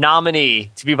other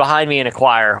nominee to be behind me in a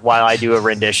choir while I do a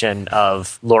rendition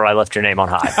of Lord, I Lift Your Name on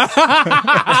High.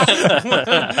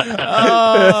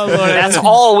 That's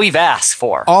all we've asked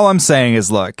for. All I'm saying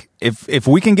is, look, if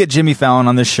we can get Jimmy Fallon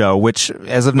on the show, which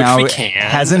as of now we can.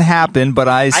 hasn't happened, but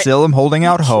I still am holding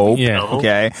out hope. Yeah.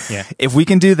 Okay. Yeah. If we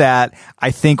can do that,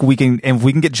 I think we can. And if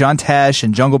we can get John Tesh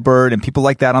and Jungle Bird and people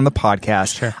like that on the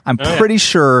podcast, I'm pretty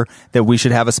sure that we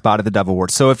should have a spot at the Dove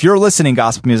Awards. So if you're listening,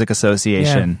 Gospel Music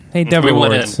Association, Hey, Dove We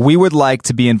want Awards. in. we would like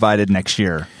to be invited next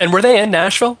year. And were they in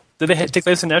Nashville? Did they take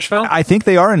place in Nashville? I think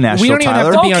they are in Nashville. We don't even have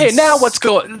Tyler. to be on- Okay, now what's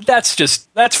going?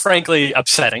 That's frankly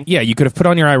upsetting. Yeah, you could have put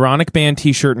on your Ironic Band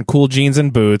T-shirt and cool jeans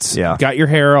and boots. Yeah. Got your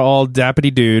hair all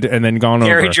dappity dude, and then gone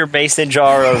over. Carried your mason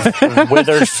jar of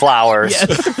withered flowers.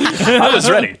 I was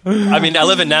ready. I mean, I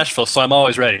live in Nashville, so I'm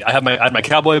always ready. I had my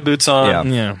cowboy boots on. Yeah.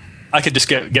 Yeah. I could just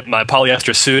get my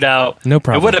polyester suit out. No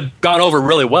problem. It would have gone over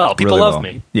really well. People Really love well.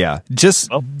 me. Yeah. Just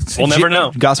We'll never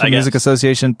know. Gospel I guess. Music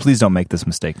Association, please don't make this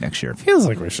mistake next year. Feels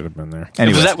like we should have been there.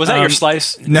 Anyways. Was that your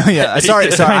slice? No, yeah. Sorry.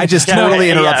 I just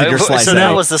totally interrupted your slice. So there.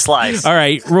 that was the slice. All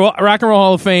right, Rock and Roll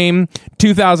Hall of Fame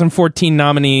 2014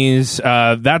 nominees.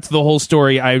 That's the whole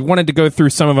story. I wanted to go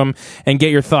through some of them and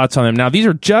get your thoughts on them. Now, these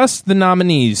are just the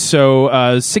nominees.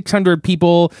 So 600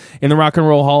 people in the Rock and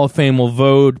Roll Hall of Fame will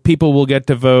vote. People will get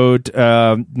to vote.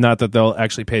 Not that they'll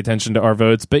actually pay attention to our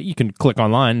votes, but you can click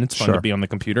online. It's fun Sure. to be on the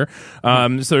computer. So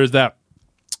there's that.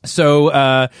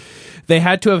 So they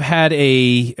had to have had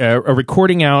a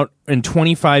recording out in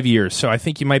 25 years. So I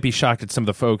think you might be shocked at some of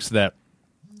the folks that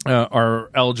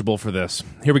are eligible for this.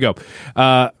 Here we go.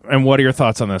 And what are your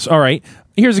thoughts on this? All right.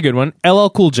 Here's a good one. LL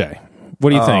Cool J.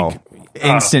 What do you think?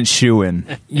 Instant shoe-in.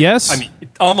 Yes? I mean,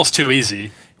 almost too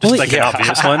easy. Just like an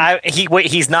obvious one.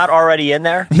 He's not already in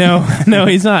there? No,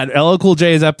 he's not. LL Cool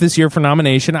J is up this year for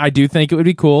nomination. I do think it would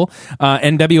be cool.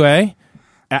 NWA.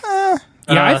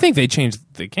 I think they changed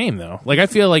the game, though. Like, I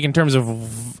feel like in terms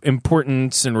of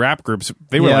importance in rap groups,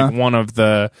 they were like one of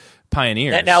the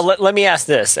pioneers. Now, let me ask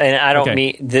this, and I don't Okay.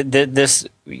 mean this,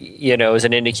 is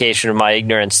an indication of my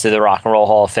ignorance to the Rock and Roll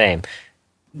Hall of Fame.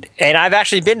 And I've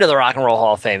actually been to the Rock and Roll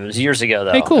Hall of Fame. It was years ago,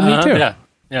 though. Hey, cool. Me too.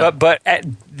 Yeah. But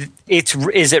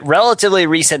is it relatively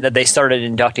recent that they started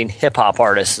inducting hip hop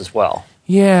artists as well?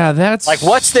 Yeah, that's Like,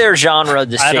 what's their genre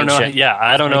distinction? I don't know. Yeah,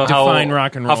 I don't know define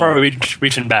rock and how far roll. are we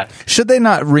reaching back? Should they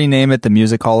not rename it the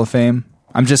Music Hall of Fame?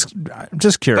 I'm just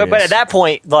curious. But at that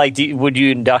point, like, would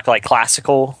you induct like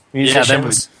classical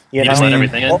musicians? You just know, let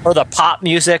everything in. or the Pop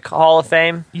Music Hall of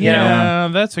Fame. You know? Yeah,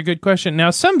 that's a good question.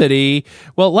 Now,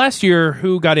 last year,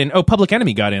 who got in? Oh, Public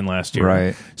Enemy got in last year.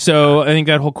 Right. So I think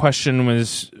that whole question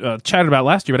was chatted about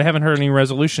last year, but I haven't heard any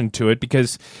resolution to it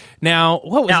because now,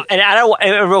 what was And I don't.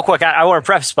 And real quick, I want to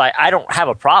preface by I don't have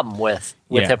a problem with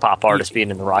Yeah. hip hop artists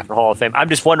being in the Rock and Roll Hall of Fame. I'm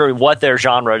just wondering what their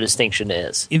genre distinction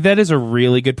is. That is a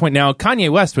really good point. Now, Kanye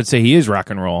West would say he is rock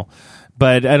and roll,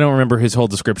 but I don't remember his whole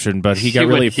description. But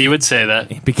he would say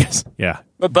that. because yeah,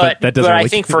 But that doesn't. I really-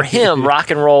 think for him, rock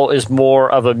and roll is more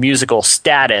of a musical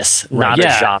status, not a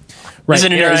Yeah. genre. Right.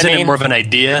 Isn't You know what it I mean? more of an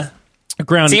idea?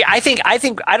 ground. See,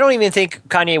 I don't even think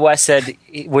Kanye West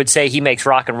would say he makes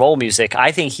rock and roll music.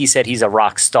 I think he said he's a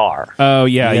rock star. Oh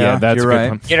yeah, that's you're a good right.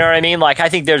 one. You know what I mean? Like, I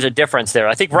think there's a difference there.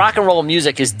 I think rock and roll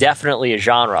music is definitely a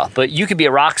genre, but you could be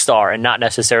a rock star and not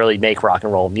necessarily make rock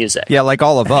and roll music. Yeah, like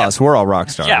all of us, we're all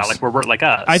rock stars. Yeah, like we're like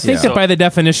us. I think that by the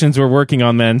definitions we're working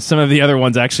on, then some of the other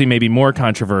ones actually may be more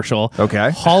controversial.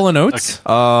 Okay. Hall and Oates.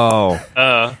 Oh,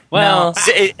 well,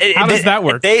 How does that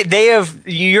work? They have.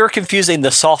 You're confusing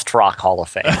the soft rock Hall of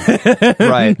Fame.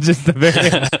 right. Just the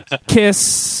very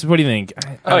Kiss. What do you think?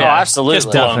 Oh, absolutely. Kiss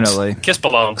belongs. Definitely. Kiss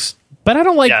belongs. But I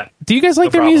don't like. Yeah. Do you guys like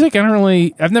No their problem. music? I don't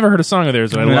really. I've never heard a song of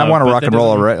theirs. That I mean, I love, want to but rock that and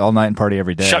roll doesn't- all night and party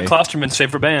every day. Chuck Klosterman's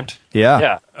favorite band.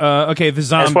 Yeah. Yeah. Okay, the As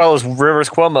zombie. well as Rivers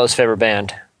Cuomo's favorite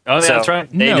band. Oh, yeah, So that's right.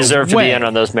 They No deserve to way. be in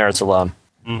on those merits alone.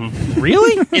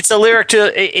 Really? It's a lyric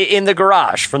to "In the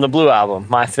Garage" from the Blue Album.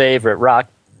 My favorite rock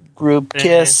group,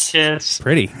 Kiss. Kiss.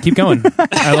 Pretty. Keep going.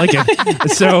 I like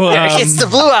it. So It's the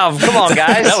Blue Album. Come on,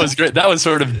 guys. That was great. That was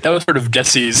sort of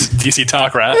Jesse's DC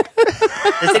talk rap.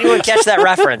 Does anyone catch that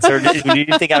reference, or do you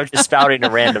think I was just spouting a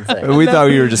random thing? We thought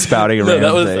you were just spouting a No, random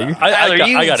that was. thing. Tyler,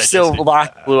 I got it. still Jesse.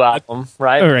 rock Blue Album,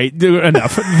 right? all right,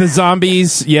 enough. The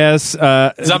Zombies. Yes.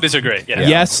 Zombies are great. Yeah.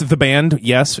 Yes, the band.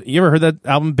 Yes, you ever heard that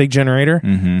album, Big Generator?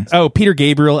 Mm-hmm. Oh, Peter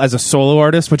Gabriel as a solo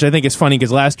artist, which I think is funny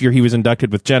because last year he was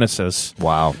inducted with Genesis.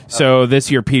 Wow. So this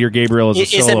year Peter Gabriel is a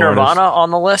solo Isn't Nirvana artist.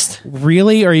 on the list?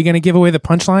 Really? Are you going to give away the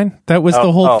punchline? That was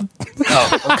the whole. Oh,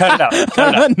 cut it out.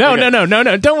 Cut it out. No. Don't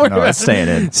worry No, about that's staying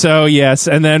in. So yes,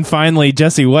 and then finally,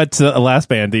 Jesse, what last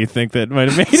band do you think that might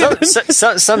have made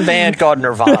it? Some band called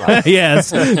Nirvana.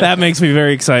 Yes, that makes me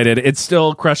very excited. It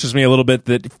still crushes me a little bit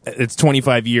that it's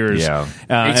 25 years. Yeah.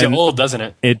 Makes you and old, doesn't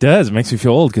it? It does. It makes me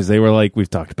feel old because they were like, we've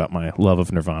talked about my love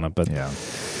of Nirvana, but Yeah.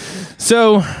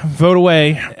 So vote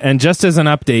away. And just as an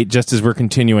update, just as we're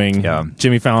continuing, Yeah.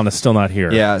 Jimmy Fallon is still not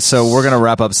here. Yeah, so we're gonna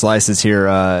wrap up Slices here.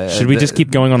 Should we just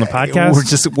keep going on the podcast?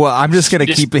 I'm just gonna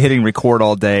keep hitting record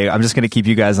all day. I'm just gonna keep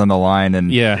you guys on the line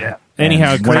and Yeah.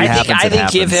 Anyhow, And when it great. happens, I think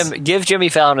happens. give Jimmy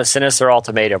Fallon a sinister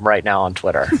ultimatum right now on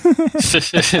Twitter.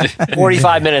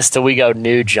 45 minutes till we go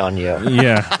nude on you.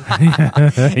 Yeah.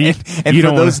 And You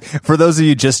for don't for those of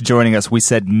you just joining us, we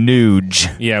said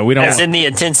nuge. Yeah, we don't. As in the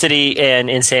intensity and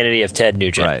insanity of Ted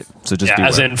Nugent, Right. So just Yeah, beware.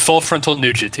 as in full frontal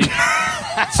nudity.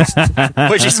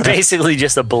 which is basically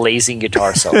just a blazing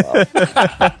guitar solo. All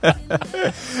right,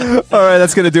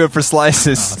 that's going to do it for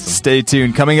Slices. Stay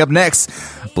tuned. Coming up next,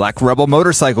 Black Rebel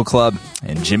Motorcycle Club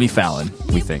and Jimmy Fallon,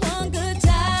 we think.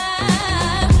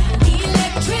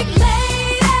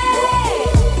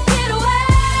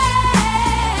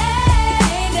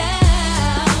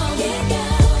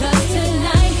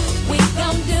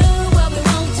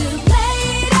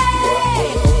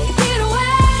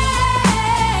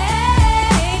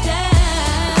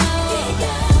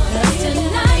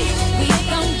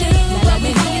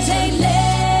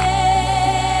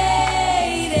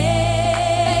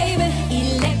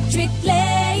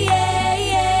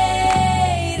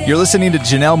 You're listening to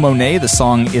Janelle Monáe. The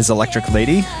song is Electric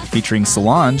Lady, featuring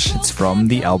Solange. It's from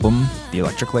the album The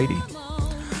Electric Lady.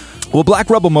 Well, Black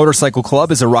Rebel Motorcycle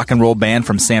Club is a rock and roll band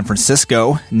from San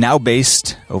Francisco, now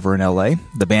based over in LA.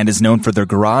 The band is known for their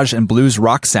garage and blues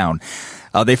rock sound.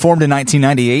 They formed in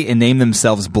 1998 and named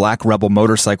themselves Black Rebel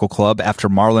Motorcycle Club after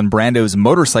Marlon Brando's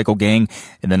motorcycle gang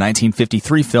in the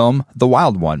 1953 film The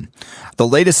Wild One. The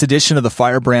latest edition of the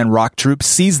Firebrand rock troupe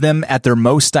sees them at their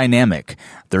most dynamic.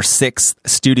 Their sixth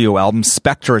studio album,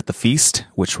 Spectre at the Feast,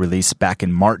 which released back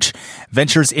in March,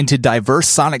 ventures into diverse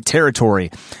sonic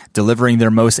territory, delivering their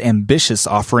most ambitious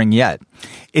offering yet.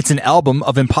 It's an album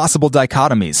of impossible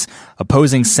dichotomies.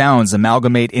 Opposing sounds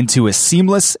amalgamate into a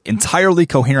seamless, entirely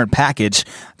coherent package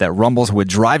that rumbles with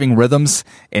driving rhythms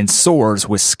and soars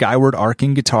with skyward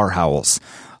arcing guitar howls.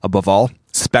 Above all,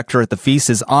 Spectre at the Feast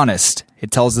is honest.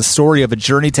 It tells the story of a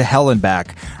journey to hell and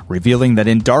back, revealing that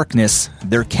in darkness,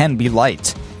 there can be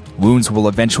light. Wounds will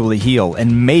eventually heal,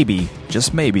 and maybe,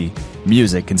 just maybe,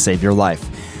 music can save your life.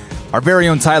 Our very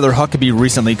own Tyler Huckabee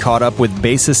recently caught up with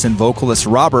bassist and vocalist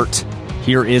Robert.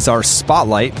 Here is our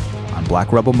spotlight on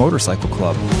Black Rebel Motorcycle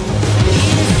Club.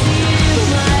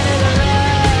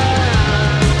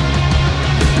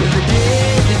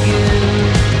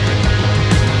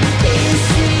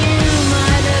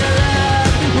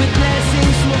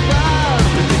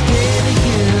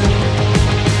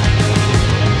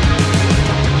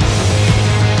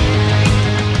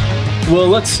 Well,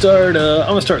 let's start. I'm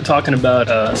going to start talking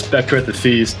about Spectre at the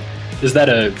Feast. Is that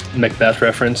a Macbeth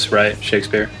reference, right?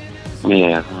 Shakespeare?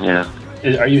 Yeah.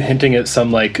 Are you hinting at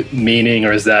some like meaning,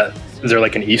 or is there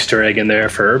like an Easter egg in there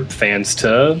for fans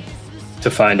to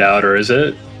find out, or is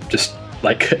it just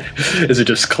like is it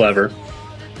just clever?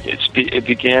 It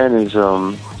began as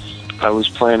I was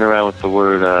playing around with the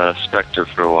word specter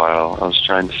for a while. I was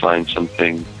trying to find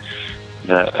something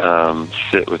that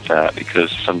fit with that, because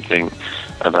something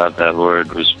about that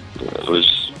word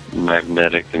was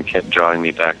magnetic and kept drawing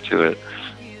me back to it.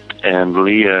 And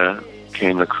Leah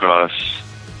came across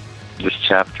this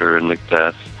chapter in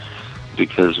Macbeth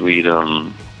because we'd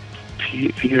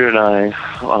Peter and I,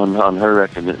 on her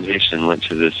recommendation, went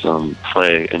to this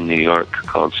play in New York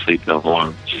called Sleep No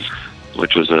More,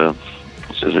 which was a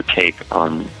take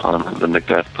on the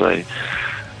Macbeth play.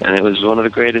 And it was one of the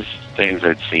greatest things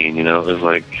I'd seen. You know, it was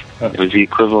like, it was the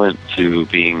equivalent to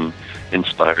being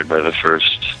inspired by the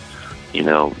first,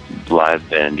 live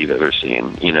band you've ever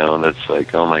seen. And that's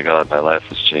like, oh my God, my life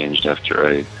was changed after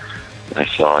I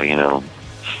saw,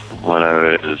 when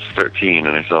I was 13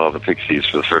 and I saw the Pixies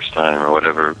for the first time, or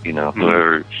whatever,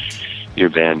 whoever your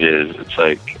band is. It's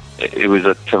like, it was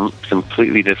a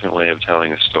completely different way of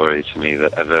telling a story to me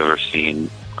that I've ever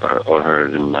seen or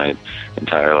heard in my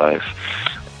entire life.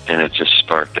 And it just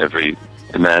sparked every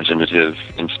imaginative,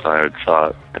 inspired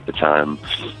thought at the time.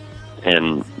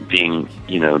 And being,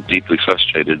 deeply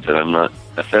frustrated that I'm not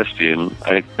a thespian,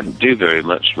 I couldn't do very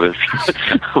much with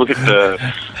with that.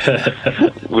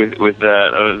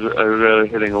 I was really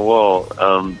hitting a wall.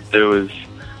 There was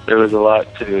a lot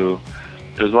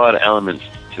of elements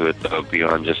to it, though,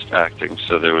 beyond just acting.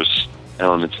 So there was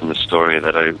elements in the story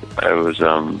that I was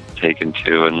taken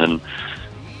to, and then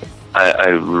I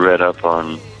read up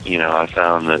on, I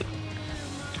found that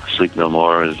Sleep No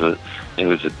More was a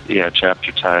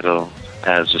chapter title,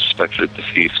 as was Spectre at the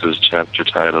Feast was chapter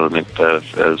title,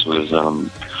 Macbeth, as was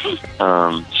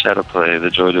Shadow Play, the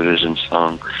Joy Division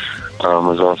song,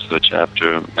 was also a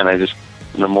chapter. And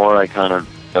the more I kind of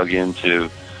dug into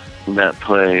that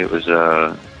play, it was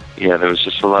there was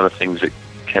just a lot of things that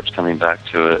kept coming back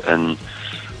to it, and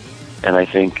I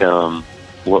think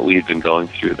what we'd been going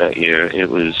through that year, it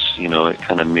was, it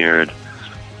kind of mirrored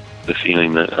the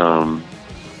feeling that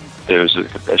there was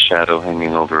a shadow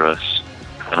hanging over us,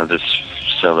 kind of this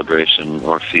celebration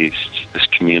or feast, this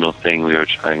communal thing we were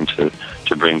trying to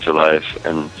bring to life,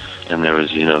 and there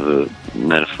was, the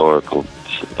metaphorical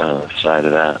side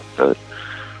of that. But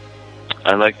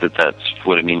I like that that's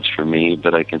what it means for me,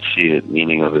 but I can see it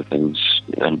meaning other things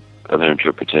and other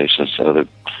interpretations to other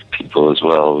people as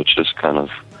well, which is kind of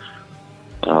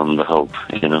the hope,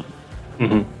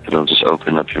 Mm-hmm. It'll just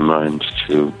open up your mind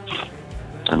to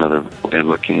another way of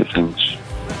looking at things.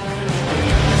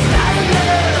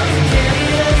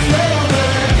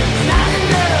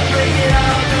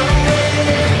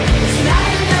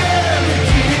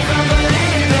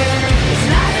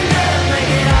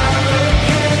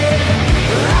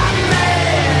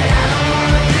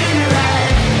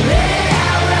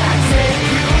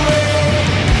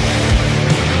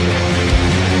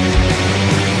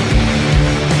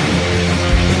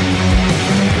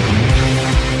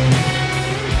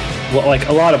 Well, like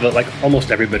a lot of it, like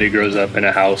almost everybody grows up in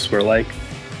a house where like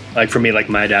for me, like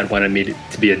my dad wanted me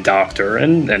to be a doctor,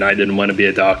 and I didn't want to be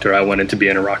a doctor. I wanted to be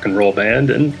in a rock and roll band,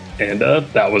 and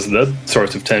that was the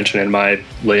source of tension in my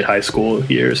late high school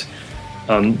years.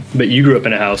 But you grew up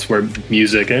in a house where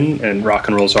music and rock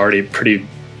and roll is already pretty.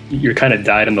 You're kind of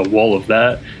dyed in the wool of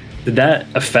that. Did that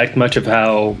affect much of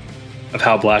how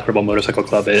Black Rebel Motorcycle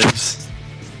Club is?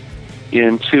 Yeah,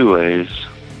 in two ways.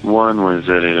 One was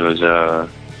that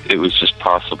it was just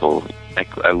possible.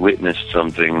 I witnessed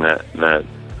something that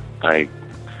I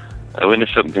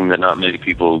witnessed something that not many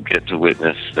people get to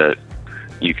witness, that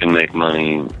you can make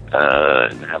money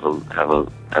and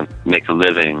make a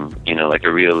living, like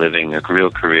a real living, a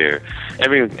real career.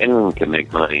 Anyone can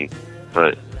make money,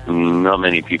 but not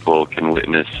many people can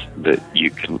witness that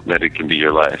it can be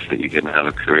your life, that you can have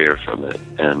a career from it.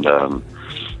 And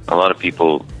a lot of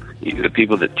people, the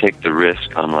people that take the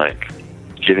risk on like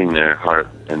giving their heart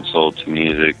and soul to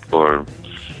music, or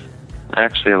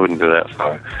actually I wouldn't go that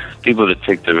far. People that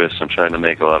take the risk on trying to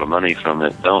make a lot of money from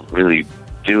it don't really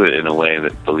do it in a way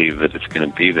that believe that it's going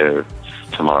to be there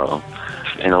tomorrow,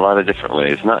 in a lot of different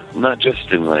ways. Not just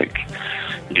in like,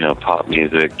 pop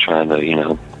music, trying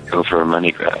to, go for a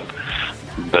money grab.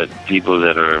 But people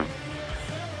that are,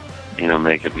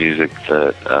 making music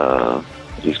that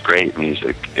is great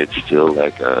music, it's still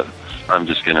like I'm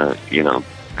just gonna,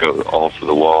 go all for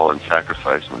the wall and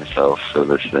sacrifice myself for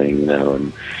this thing,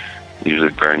 and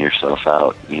usually burn yourself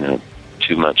out,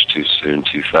 too much, too soon,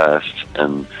 too fast.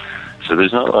 And so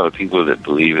there's not a lot of people that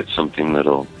believe it's something that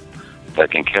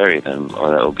can carry them,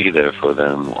 or that will be there for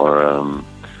them, or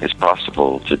it's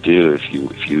possible to do if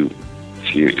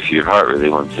your heart really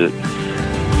wants it.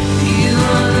 You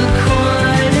are the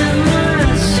quiet in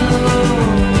my soul.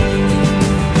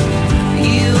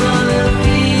 You are the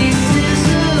pieces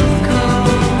of gold.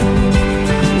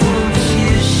 Won't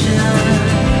you shine?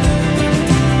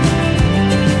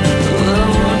 Oh,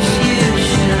 won't you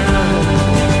shine?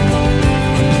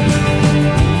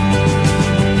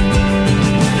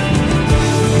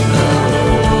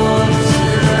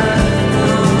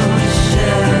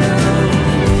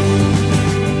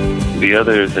 The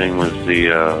other thing was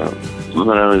when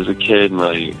I was a kid,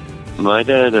 my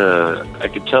dad, I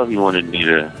could tell he wanted me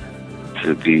to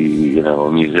be, a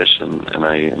musician, and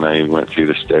I went through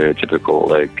the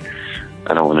stereotypical,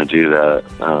 I don't want to do that.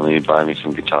 He'd buy me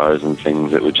some guitars and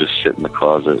things that would just sit in the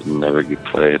closet and never get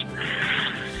played.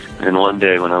 And one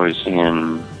day when I was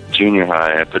in junior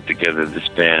high, I put together this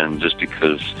band just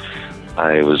because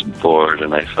I was bored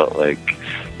and I felt like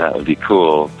that would be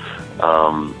cool,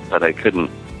 but I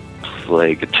couldn't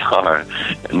play guitar,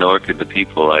 nor could the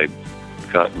people I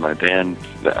got in my band.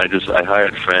 I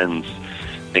hired friends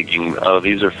thinking,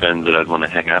 these are friends that I'd want to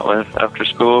hang out with after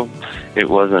school. It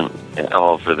wasn't at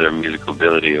all for their musical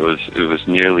ability. It was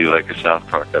nearly like a South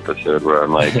Park episode where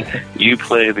I'm like, you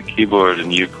play the keyboard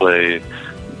and you play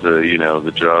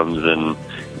the drums, and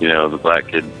the black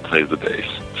kid plays the bass.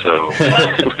 So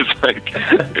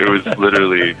it was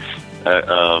literally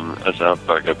a South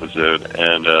Park episode.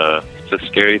 And the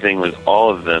scary thing was all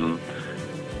of them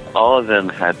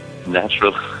had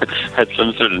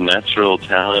some sort of natural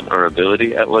talent or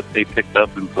ability at what they picked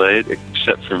up and played,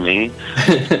 except for me.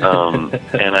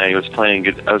 And I was playing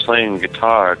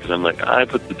guitar because I'm like, I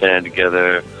put the band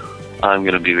together, I'm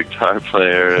gonna be the guitar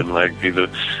player and be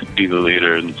the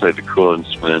leader and play the cool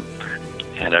instrument.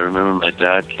 And I remember my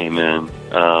dad came in,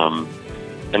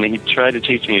 and he tried to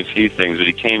teach me a few things, but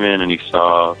he came in and he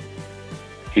saw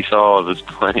all of us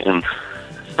playing.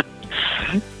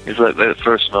 It's like that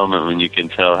first moment when you can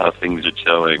tell how things are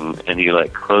going, and he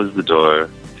closed the door.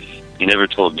 He never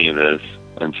told me this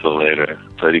until later,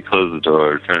 but he closed the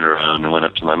door, turned around, and went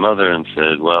up to my mother and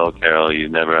said, "Well, Carol, you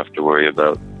never have to worry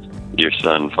about your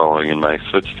son following in my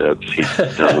footsteps. He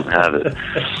doesn't have it.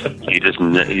 He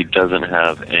doesn't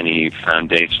have any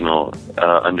foundational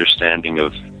understanding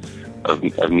of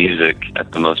music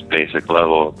at the most basic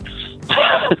level."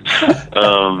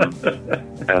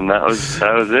 And that was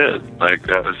it.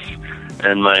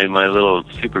 And my little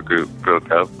super group broke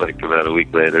up about a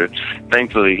week later.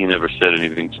 Thankfully, he never said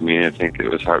anything to me. I think it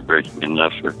was heartbreaking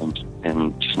enough for him,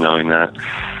 and just knowing that.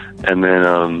 And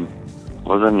then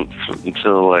wasn't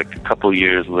until a couple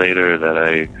years later that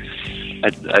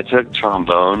I took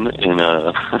trombone in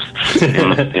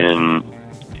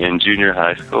junior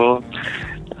high school.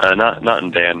 Not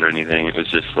in band or anything. It was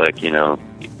just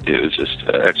it was just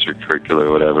extracurricular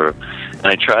or whatever. And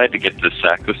I tried to get the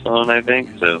saxophone, I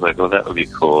think. So I was like, well, that would be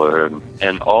cooler.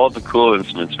 And all the cool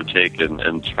instruments were taken,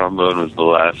 and trombone was the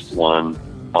last one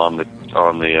on the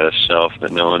shelf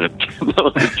that no one had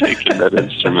taken that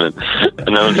instrument.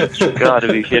 And I was like, you gotta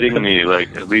be kidding me.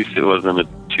 At least it wasn't a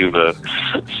tuba.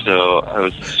 So I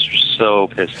was so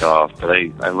pissed off, but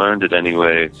I learned it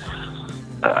anyway.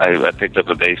 I picked up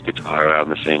a bass guitar around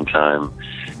the same time,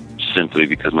 simply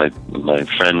because my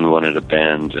friend wanted a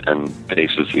band, and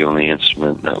bass was the only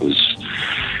instrument that was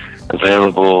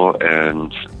available.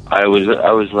 And I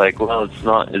was like, well, it's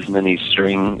not as many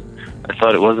strings. I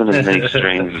thought it wasn't as many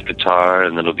strings as guitar,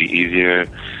 and it'll be easier.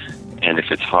 And if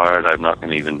it's hard, I'm not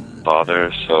going to even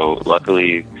bother. So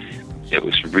luckily,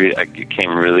 it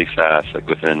came really fast,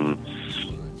 within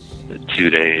 2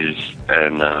 days,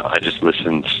 and I just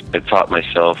listened. I taught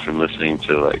myself from listening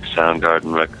to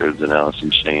Soundgarden records and Alice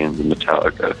in Chains and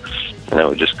Metallica, and I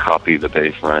would just copy the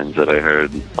bass lines that I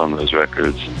heard on those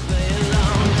records.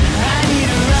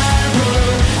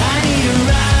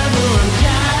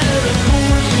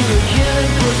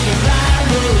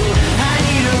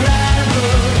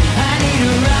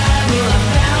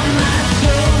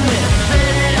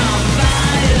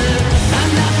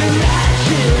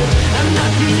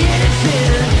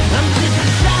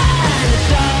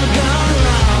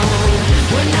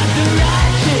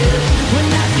 We're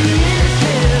not the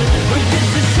innocent, we're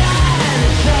just a sign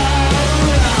it's all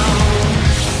wrong.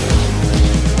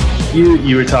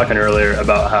 You were talking earlier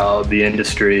about how the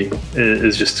industry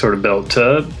is just sort of built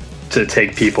to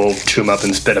take people, chew them up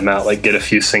and spit them out, like get a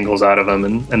few singles out of them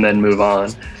and then move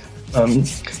on.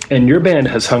 And your band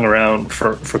has hung around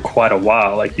for quite a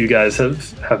while. Like you guys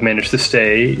have managed to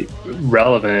stay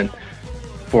relevant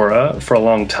for a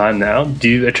long time now. Do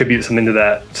you attribute something to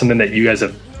that, something that you guys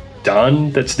have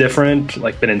done that's different,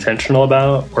 like been intentional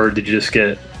about, or did you just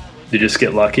get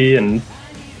lucky,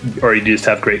 or you just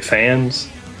have great fans?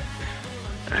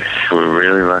 We're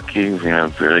really lucky. We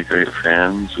have really great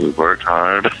fans. We worked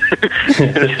hard.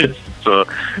 So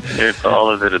it's all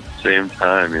of it at the same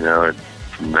time, It's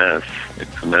a mess.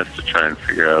 It's a mess to try and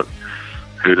figure out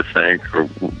who to thank or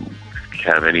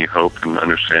have any hope in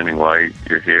understanding why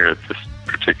you're here at this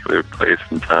particular place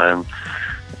and time,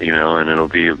 and it'll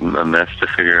be a mess to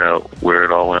figure out where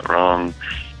it all went wrong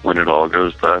when it all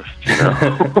goes bust, It's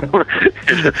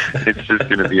just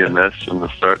going to be a mess from the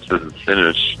start to the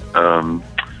finish, and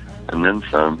then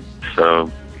some. So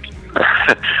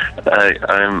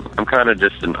I'm kind of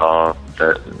just in awe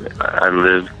that I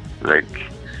live like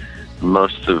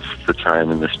most of the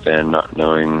time in this band not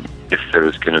knowing if there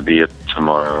was going to be a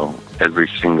tomorrow. Every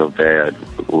single day I'd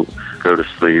go to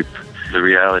sleep. The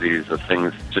realities of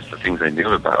things, just the things I knew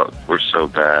about, were so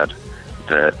bad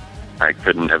that I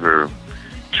couldn't ever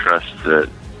trust that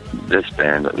this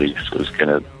band at least was going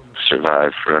to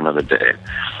survive for another day.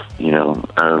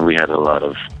 We had a lot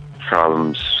of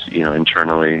problems,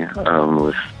 internally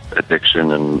with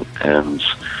addiction and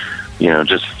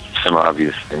just some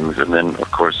obvious things, and then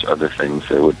of course other things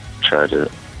that would try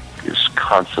to just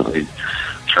constantly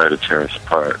try to tear us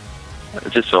apart.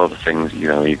 Just all the things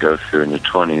you go through in your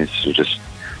 20s. You're just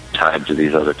tied to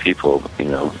these other people.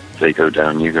 They go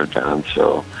down, you go down,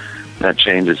 so that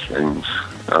changes things.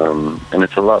 And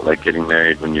it's a lot like getting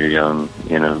married when you're young.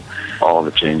 All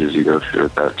the changes you go through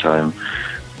at that time.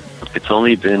 It's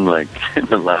only been like in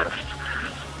the last,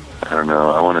 I don't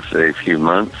know, I want to say a few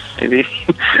months, maybe,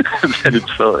 that it's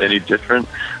felt any different.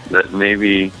 That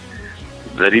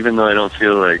even though I don't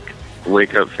feel like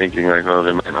wake up thinking like, oh,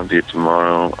 there might not be a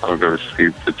tomorrow, I'll go to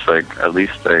sleep. It's like, at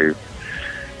least I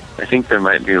think there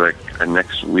might be like a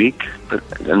next week,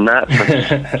 and that's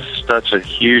such a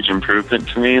huge improvement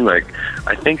to me. Like,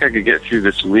 I think I could get through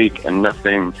this week and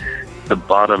the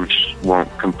bottom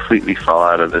won't completely fall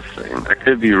out of this thing. I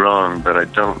could be wrong, but I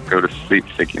don't go to sleep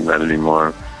thinking that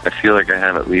anymore. I feel like I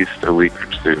have at least a week or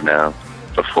two now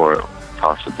before it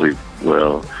possibly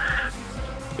will.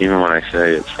 Even when I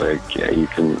say it's like, yeah,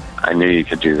 I knew you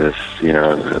could do this,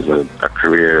 as a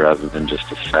career rather than just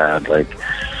a sad,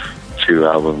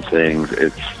 2-album thing.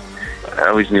 I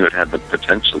always knew it had the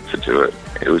potential to do it.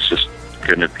 It was just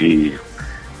going to be,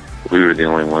 we were the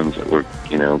only ones that were,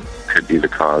 could be the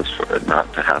cause for it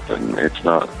not to happen. It's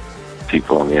not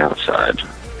people on the outside.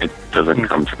 It doesn't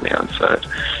come from the outside.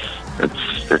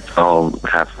 It all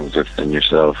happens within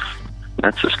yourself.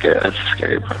 That's the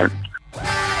scary part.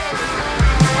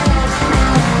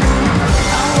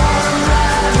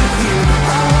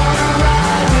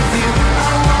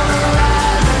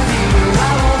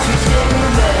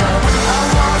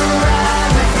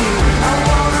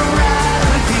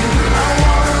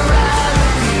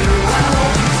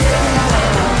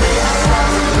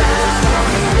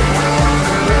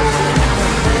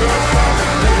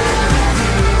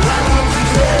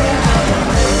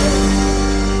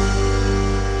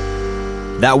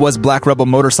 That was Black Rebel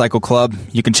Motorcycle Club.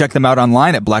 You can check them out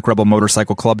online at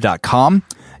blackrebelmotorcycleclub.com.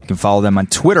 You can follow them on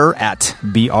Twitter at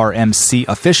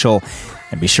BRMCOfficial.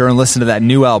 And be sure and listen to that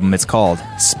new album. It's called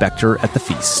Spectre at the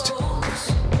Feast.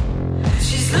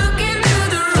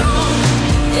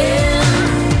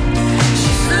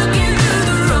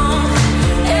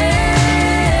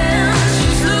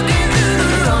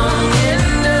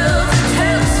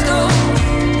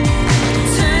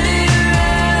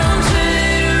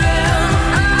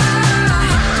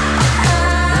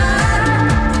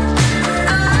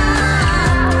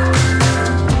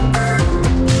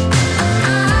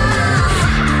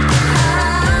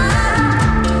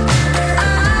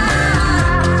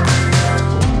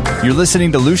 You're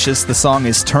listening to Lucius. The song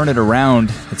is Turn It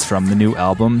Around. It's from the new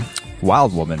album,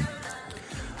 Wild Woman.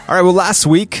 All right, well, last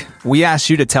week, we asked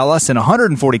you to tell us in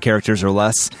 140 characters or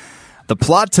less the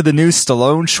plot to the new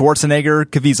Stallone-Schwarzenegger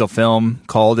Caviezel film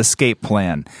called Escape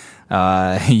Plan.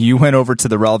 You went over to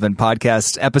the Relevant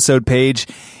Podcast episode page.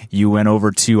 you went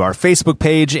over to our Facebook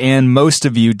page, and most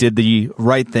of you did the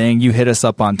right thing. You hit us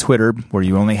up on Twitter, where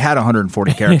you only had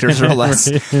 140 characters or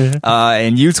less,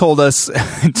 and you told us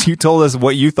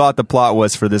what you thought the plot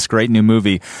was for this great new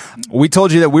movie. We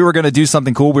told you that we were going to do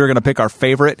something cool. We were going to pick our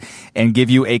favorite and give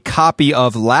you a copy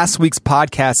of last week's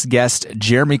podcast guest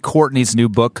Jeremy Courtney's new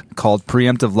book called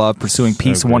Preemptive Love: Pursuing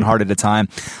Peace One Heart at a Time.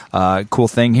 Cool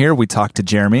thing here, we talked to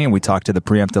Jeremy and we talked to the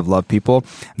Preemptive Love people.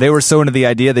 They were so into the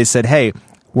idea, they said, hey,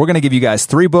 we're going to give you guys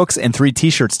 3 books and 3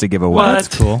 T-shirts to give away. Well,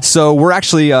 that's cool. So we're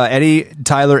actually, Eddie,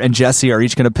 Tyler, and Jesse are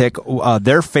each going to pick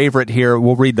their favorite here.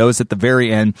 We'll read those at the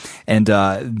very end, and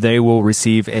they will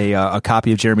receive a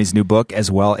copy of Jeremy's new book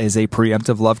as well as a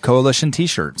Preemptive Love Coalition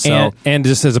T-shirt. So, and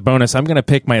just as a bonus, I'm going to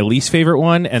pick my least favorite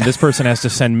one, and this person has to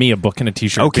send me a book and a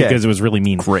T-shirt because it was really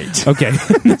mean. Great. Okay.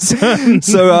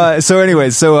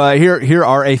 Here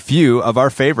are a few of our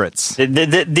favorites.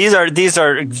 These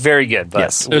are very good. But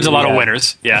yes. There's a lot of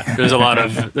winners. Yeah, there's a lot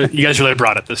of... You guys really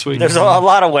brought it this week. There's a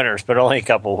lot of winners, but only a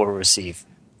couple will receive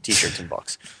T-shirts and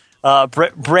books.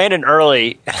 Brandon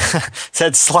Early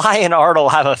said Sly and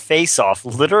Arnold have a face-off,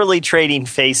 literally trading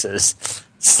faces.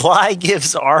 Sly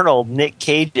gives Arnold Nick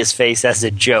Cage's face as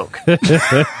a joke. When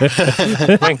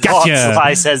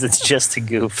Sly says it's just a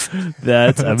goof.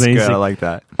 That's amazing. Good. I like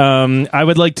that. I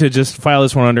would like to just file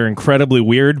this one under incredibly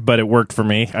weird, but it worked for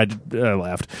me. I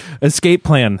laughed. Escape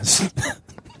plan.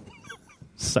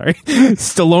 Sorry.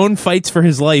 Stallone fights for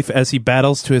his life as he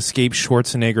battles to escape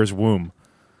Schwarzenegger's womb.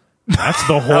 That's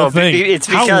the whole thing. It's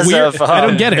because of I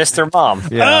don't get it. Mr. Mom.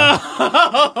 Yeah.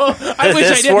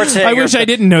 I wish I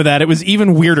didn't know that. It was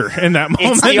even weirder in that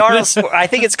moment. It's the Arnold. I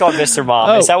think it's called Mr.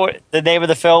 Mom. Is that what the name of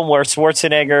the film where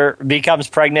Schwarzenegger becomes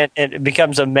pregnant and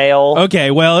becomes a male? Okay,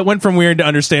 well, it went from weird to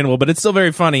understandable, but it's still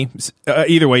very funny.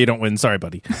 Either way, you don't win. Sorry,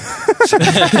 buddy.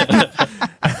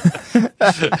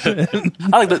 I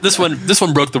like that this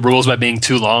one broke the rules by being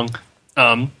too long,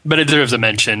 but it deserves a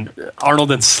mention.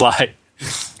 Arnold and Sly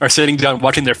are sitting down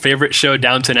watching their favorite show,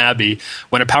 Downton Abbey,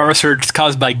 when a power surge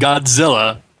caused by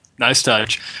Godzilla, nice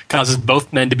touch, causes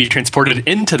both men to be transported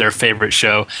into their favorite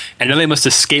show, and then they must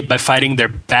escape by fighting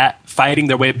their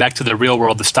way back to the real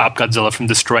world to stop Godzilla from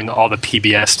destroying all the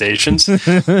PBS stations.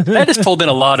 That is pulled in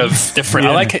a lot of different...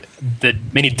 I like the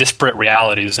many disparate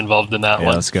realities involved in that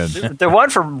one. That's good. The one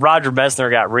from Roger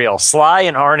Messner got real. Sly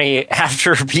and Arnie,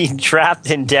 after being trapped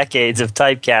in decades of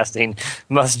typecasting,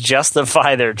 must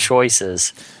justify their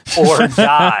choices or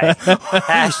die.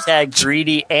 #,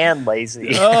 greedy and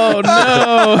lazy. Oh,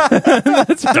 no.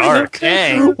 That's dark.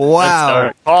 Dang. Wow. That's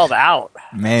dark. Called out.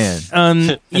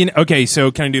 Man. Okay,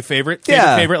 so can I do favorite?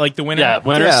 Favorite, like the winner? Yeah,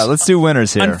 winners. Yeah, let's do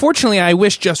winners here. Unfortunately, I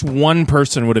wish just one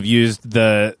person would have used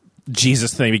the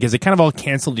Jesus thing because they kind of all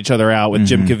canceled each other out with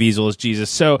Jim Caviezel as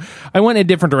Jesus. So I went in a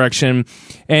different direction.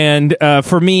 And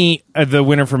for me, the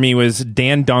winner for me was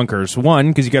Dan Donkers. One,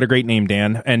 because you got a great name,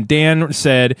 Dan. And Dan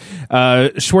said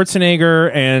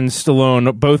Schwarzenegger and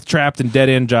Stallone both trapped in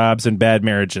dead-end jobs and bad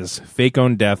marriages.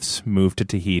 Fake-owned deaths moved to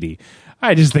Tahiti.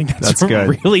 I just think that's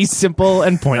good. Really simple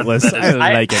and pointless. I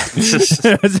like it.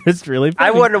 It's really funny.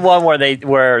 I wanted one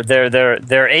where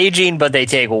they're aging, but they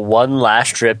take one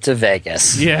last trip to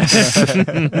Vegas. Yeah.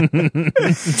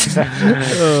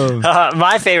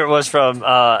 My favorite was from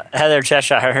Heather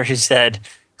Cheshire, who said,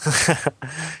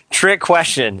 "Trick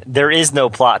question: there is no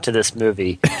plot to this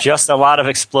movie, just a lot of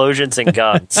explosions and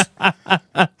guns."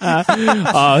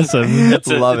 Awesome.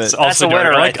 Love it. That's a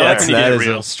winner right there. That is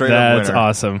a straight up winner. That's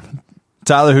awesome.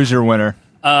 Tyler, who's your winner?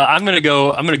 I'm gonna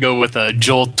go with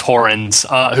Joel Torrens,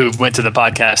 who went to the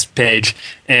podcast page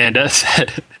and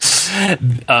said,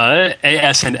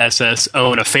 "AS and SS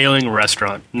own a failing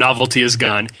restaurant. Novelty is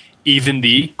gone. Even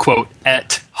the quote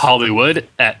at Hollywood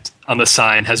at on the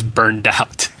sign has burned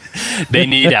out. They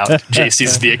need out.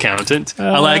 JC's the accountant.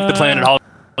 I like the Planet Hollywood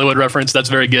reference. That's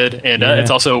very good, and it's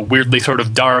also weirdly sort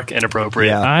of dark and appropriate.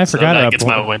 Yeah. I forgot that about gets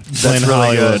my win. That's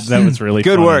really good. That was really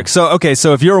good funny. work. So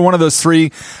if you're one of those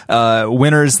 3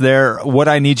 winners there, what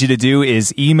I need you to do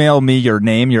is email me your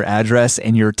name, your address,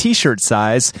 and your T-shirt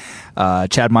size.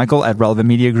 Chad Michael at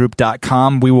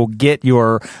relevantmediagroup.com. We will get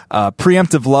your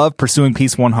Preemptive Love, Pursuing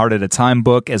Peace One Heart at a Time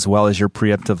book, as well as your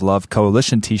Preemptive Love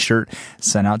Coalition T-shirt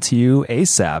sent out to you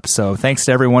ASAP. So thanks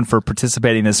to everyone for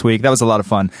participating this week. That was a lot of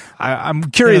fun. I'm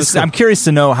curious. I'm curious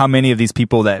to know how many of these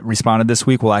people that responded this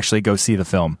week will actually go see the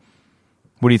film.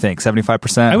 What do you think?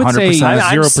 75%? I would say 100%?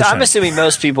 I'm 0%. assuming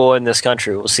most people in this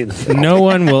country will see the film. No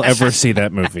one will ever see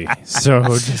that movie. So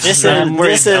just, This I'm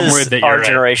worried is that you're our right.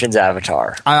 generation's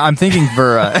Avatar. I'm thinking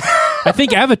for... I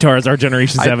think Avatar is our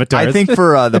generation's Avatar. I think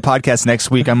for the podcast next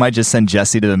week, I might just send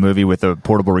Jesse to the movie with a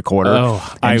portable recorder.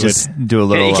 Oh, and I just do a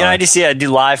little. Can I just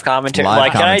do live commentary?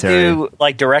 live Can commentary. I do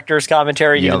like director's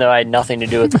commentary, Yep. even though I had nothing to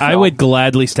do with the film? I would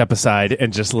gladly step aside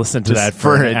and just listen to that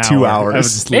for an 2 hour. hours. I would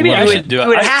just Maybe love I it. should do it. You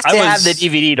would I- have I to was- have the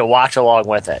DVD to watch along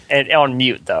with it, and on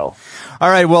mute though. All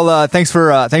right. Well, thanks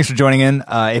for joining in.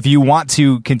 If you want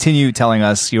to continue telling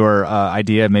us your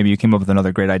idea, maybe you came up with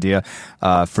another great idea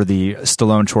for the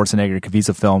Stallone Schwarzenegger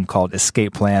Caviezel film called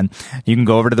Escape Plan. You can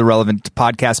go over to the Relevant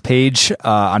Podcast page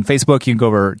on Facebook. You can go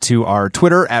over to our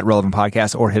Twitter at Relevant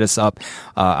Podcast, or hit us up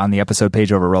on the episode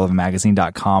page over at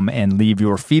relevantmagazine.com and leave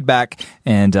your feedback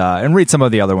and read some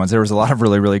of the other ones. There was a lot of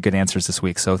really, really good answers this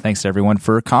week. So thanks to everyone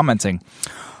for commenting.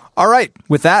 All right.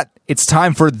 With that, it's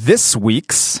time for this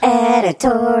week's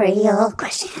Editorial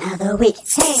question of the week.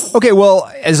 Hey. Okay, well,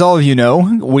 as all of you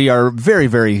know, we are very,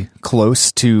 very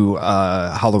close to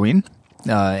Halloween,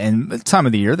 and the time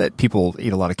of the year that people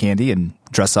eat a lot of candy and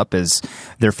dress up as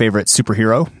their favorite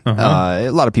superhero. A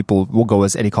lot of people will go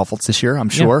as Eddie Kaufholz this year, I'm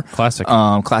sure. classic.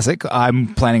 Classic.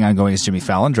 I'm planning on going as Jimmy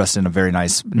Fallon, dressed in a very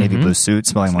nice navy blue suit,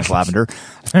 smelling like lavender.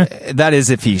 That is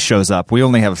if he shows up. We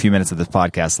only have a few minutes of this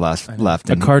podcast left.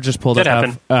 A and car just pulled Could up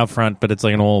happen. out front, but it's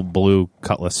like an old blue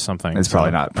Cutlass something. It's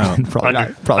probably not. Probably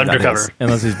not Undercover. his.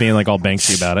 Unless he's being like all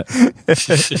Banksy about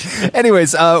it.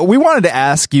 Anyways, we wanted to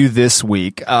ask you this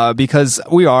week because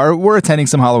we're attending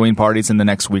some Halloween parties in the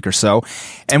next week or so,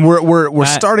 and we're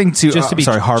starting to just to be-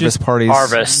 harvest just- parties.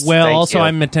 Harvest. Well, Thank also, you.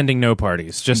 I'm attending no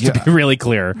parties, just to be really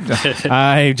clear.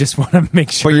 I just want to make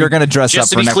But sure. you're going to dress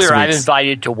Just up to for be clear, next I'm week.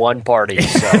 invited to one party.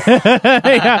 So.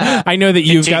 Yeah, I know that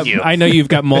you've Continue. got. I know you've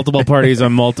got multiple parties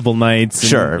on multiple nights. and-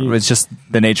 Sure, it's just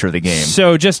the nature of the game.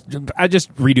 So I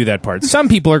just redo that part. Some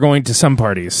people are going to some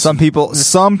parties. Some people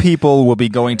will be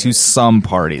going to some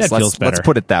parties. That feels better. Let's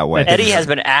put it that way. Eddie has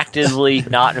been actively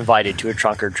not invited to a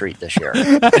trunk or treat this year.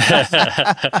 but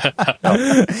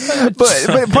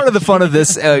part of the fun of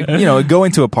this,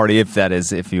 going to a party,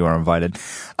 if you are invited,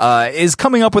 is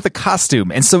coming up with a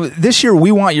costume. And so this year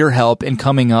we want your help in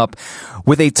coming up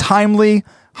with a timely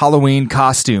Halloween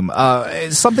costume,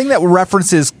 something that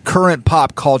references current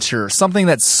pop culture, something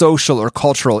that's social or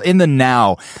cultural in the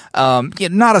now.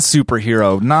 Not a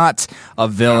superhero, not a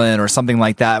villain or something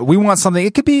like that. We want something.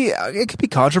 It could be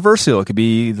controversial. It could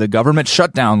be the government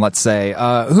shutdown. Let's say.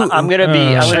 I'm gonna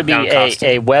be Shutdown costume.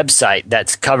 a website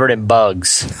that's covered in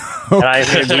bugs, and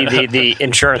I'm gonna be the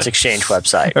insurance exchange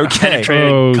website. Okay,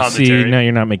 Oh, see, commentary. now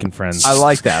you're not making friends. I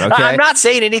like that. Okay, I'm not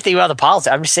saying anything about the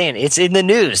politics. I'm just saying it's in the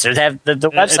news. They have the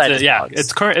website. is bugs.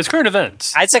 It's current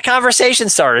events. It's a conversation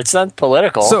starter. It's not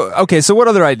political. So what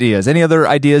other ideas? Any other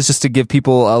ideas just to give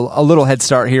people a little head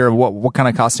start here of what kind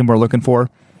of costume we're looking for?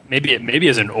 Maybe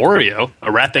as an Oreo,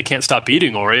 a rat that can't stop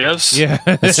eating Oreos. Yeah.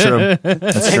 That's true.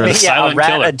 That's true. yeah, a Silent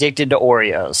rat killer. addicted to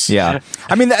Oreos. Yeah,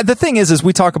 I mean the thing is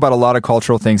we talk about a lot of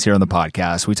cultural things here on the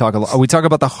podcast. We talk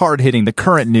about the hard hitting, the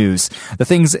current news, the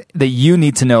things that you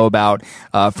need to know about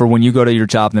for when you go to your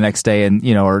job the next day, and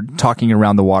are talking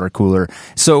around the water cooler.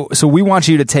 So we want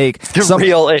you to take The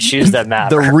real issues that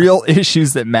matter. The real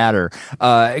issues that matter.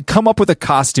 Come up with a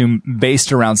costume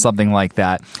based around something like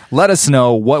that. Let us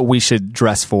know what we should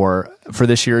dress for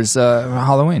this year's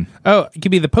Halloween. Oh, it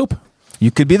could be the Pope. You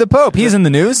could be the Pope. He's in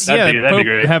the news. That'd be Pope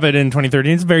great. have it in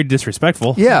 2013. It's very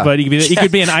disrespectful. Yeah. but he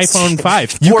could be an iPhone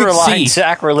 5. You could Borderline see.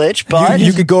 sacrilege, but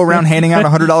You could go around handing out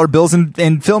 $100 bills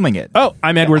and filming it. Oh,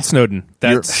 I'm Edward Snowden.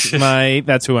 That's who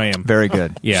I am. Very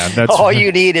good. Yeah, that's all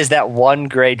you need is that one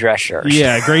gray dress shirt.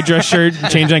 Yeah, gray dress shirt,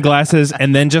 change my glasses,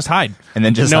 and then just hide. And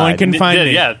then just no hide. one can find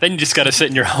me. Yeah, then you just got to sit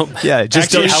in your home. Yeah,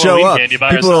 just Actually, don't show Halloween up. candy by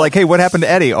People are yourself. like, "Hey, what happened to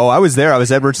Eddie?" Oh, I was there. I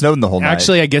was Edward Snowden the whole night.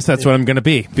 Actually, I guess that's what I'm going to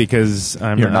be because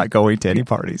you're not going to any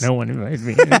parties. No one invited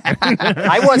me.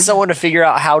 I want someone to figure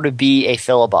out how to be a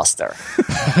filibuster.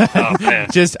 Oh, man.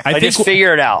 I think just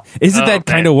figure it out. isn't that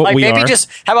kind of what Like we maybe are?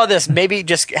 how about this? Maybe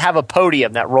just have a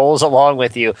podium that rolls along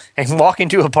with you and walk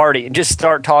into a party and just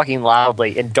start talking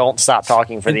loudly and don't stop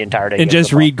talking for the entire day. and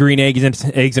just read Green eggs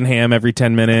and ham every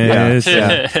 10 minutes.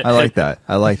 Yeah, I like that.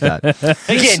 I like that.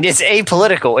 Again, it's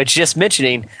apolitical. It's just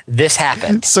mentioning this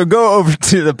happened. So go over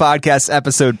to the podcast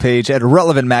episode page at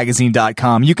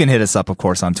relevantmagazine.com. You can hit us up, of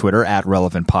course, on Twitter at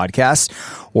Relevant Podcast,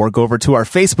 or go over to our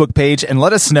Facebook page and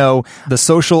let us know the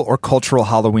social or cultural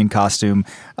Halloween costume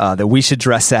that we should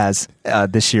dress as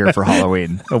this year for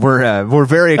Halloween. We're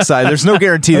very excited. There's no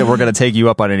guarantee that we're going to take you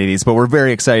up on any of these, but we're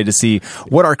very excited to see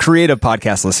what our creative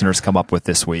podcast listeners come up with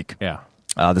this week. Yeah.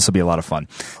 This will be a lot of fun.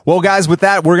 Well, guys, with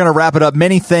that, we're going to wrap it up.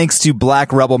 Many thanks to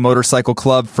Black Rebel Motorcycle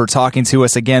Club for talking to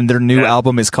us. Again, their new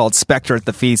album is called Spectre at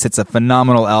the Feast. It's a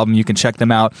phenomenal album. You can check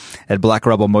them out at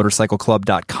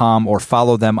blackrebelmotorcycleclub.com or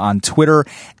follow them on Twitter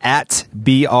at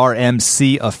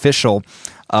BRMC Official.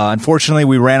 Unfortunately,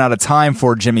 we ran out of time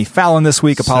for Jimmy Fallon this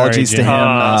week. Apologies to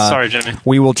him. Sorry, Jimmy.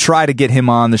 We will try to get him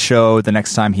on the show the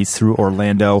next time he's through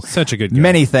Orlando. Such a good guy.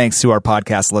 Many thanks to our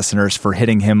podcast listeners for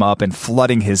hitting him up and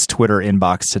flooding his Twitter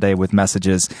inbox today with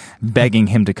messages begging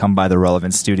him to come by the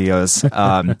Relevant Studios.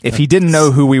 If he didn't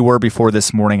know who we were before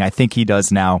this morning, I think he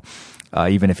does now.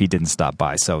 Even if he didn't stop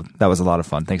by. So that was a lot of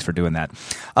fun. Thanks for doing that.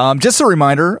 Just a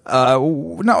reminder,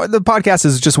 no, the podcast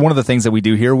is just one of the things that we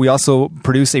do here. We also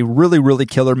produce a really, really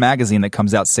killer magazine that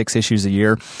comes out 6 issues a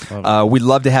year. We'd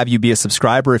love to have you be a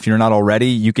subscriber if you're not already.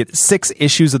 You get 6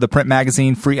 issues of the print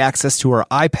magazine, free access to our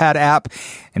iPad app,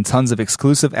 and tons of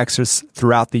exclusive extras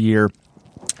throughout the year.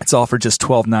 It's all for just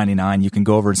 $12.99. You can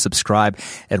go over and subscribe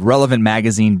at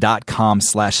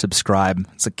relevantmagazine.com/subscribe.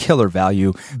 It's a killer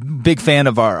value. Big fan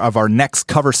of our next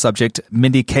cover subject,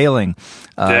 Mindy Kaling.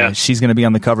 She's going to be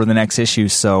on the cover of the next issue.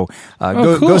 So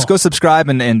go subscribe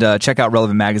and check out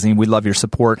Relevant Magazine. We love your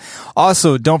support.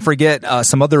 Also, don't forget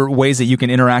some other ways that you can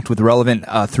interact with Relevant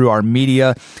through our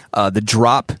media. The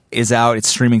Drop is out. It's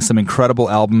streaming some incredible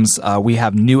albums. We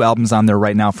have new albums on there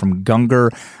right now from Gunger.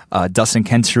 Dustin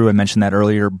Kensrue, I mentioned that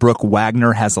earlier. Brooke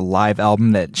Wagner has a live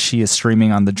album that she is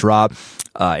streaming on The Drop.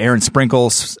 Aaron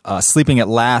Sprinkles, Sleeping at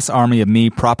Last, Army of Me,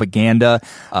 Propaganda.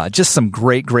 Just some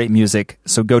great, great music.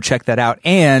 So go check that out.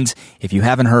 And if you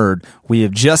haven't heard, we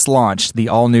have just launched the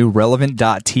all-new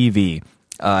Relevant.tv.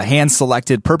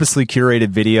 Hand-selected, purposely curated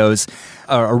videos,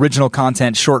 original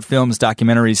content, short films,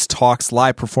 documentaries, talks,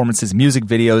 live performances, music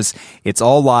videos. It's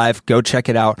all live. Go check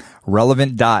it out.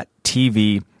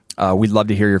 Relevant.tv. We'd love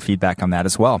to hear your feedback on that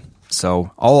as well.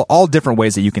 So all different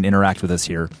ways that you can interact with us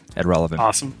here at Relevant.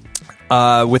 Awesome.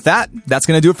 With that, that's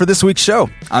going to do it for this week's show.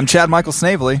 I'm Chad Michael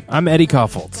Snavely. I'm Eddie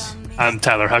Koffoltz. I'm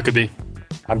Tyler Huckabee.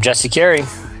 I'm Jesse Carey.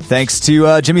 Thanks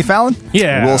to Jimmy Fallon.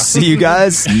 Yeah. We'll see you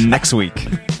guys next week.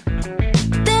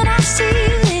 Then I see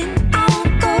it. I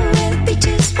won't go where the beach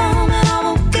is warm, and I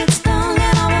won't get stung,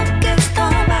 and I won't get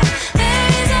stung by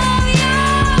days of you,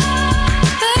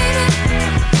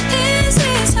 baby. Is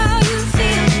this how you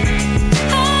feel?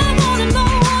 I wanna know.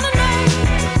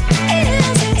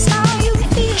 Is this how you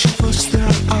feel?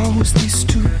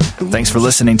 Thanks for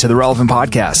listening to the Relevant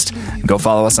Podcast. Go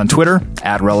follow us on Twitter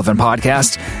at Relevant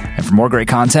Podcast. And for more great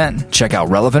content, check out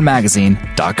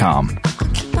relevantmagazine.com.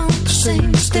 Keep on the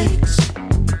same mistakes.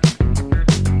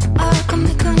 I can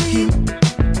make 'em with you.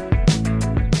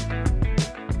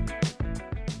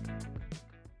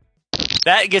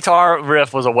 That guitar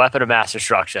riff was a weapon of mass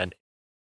destruction.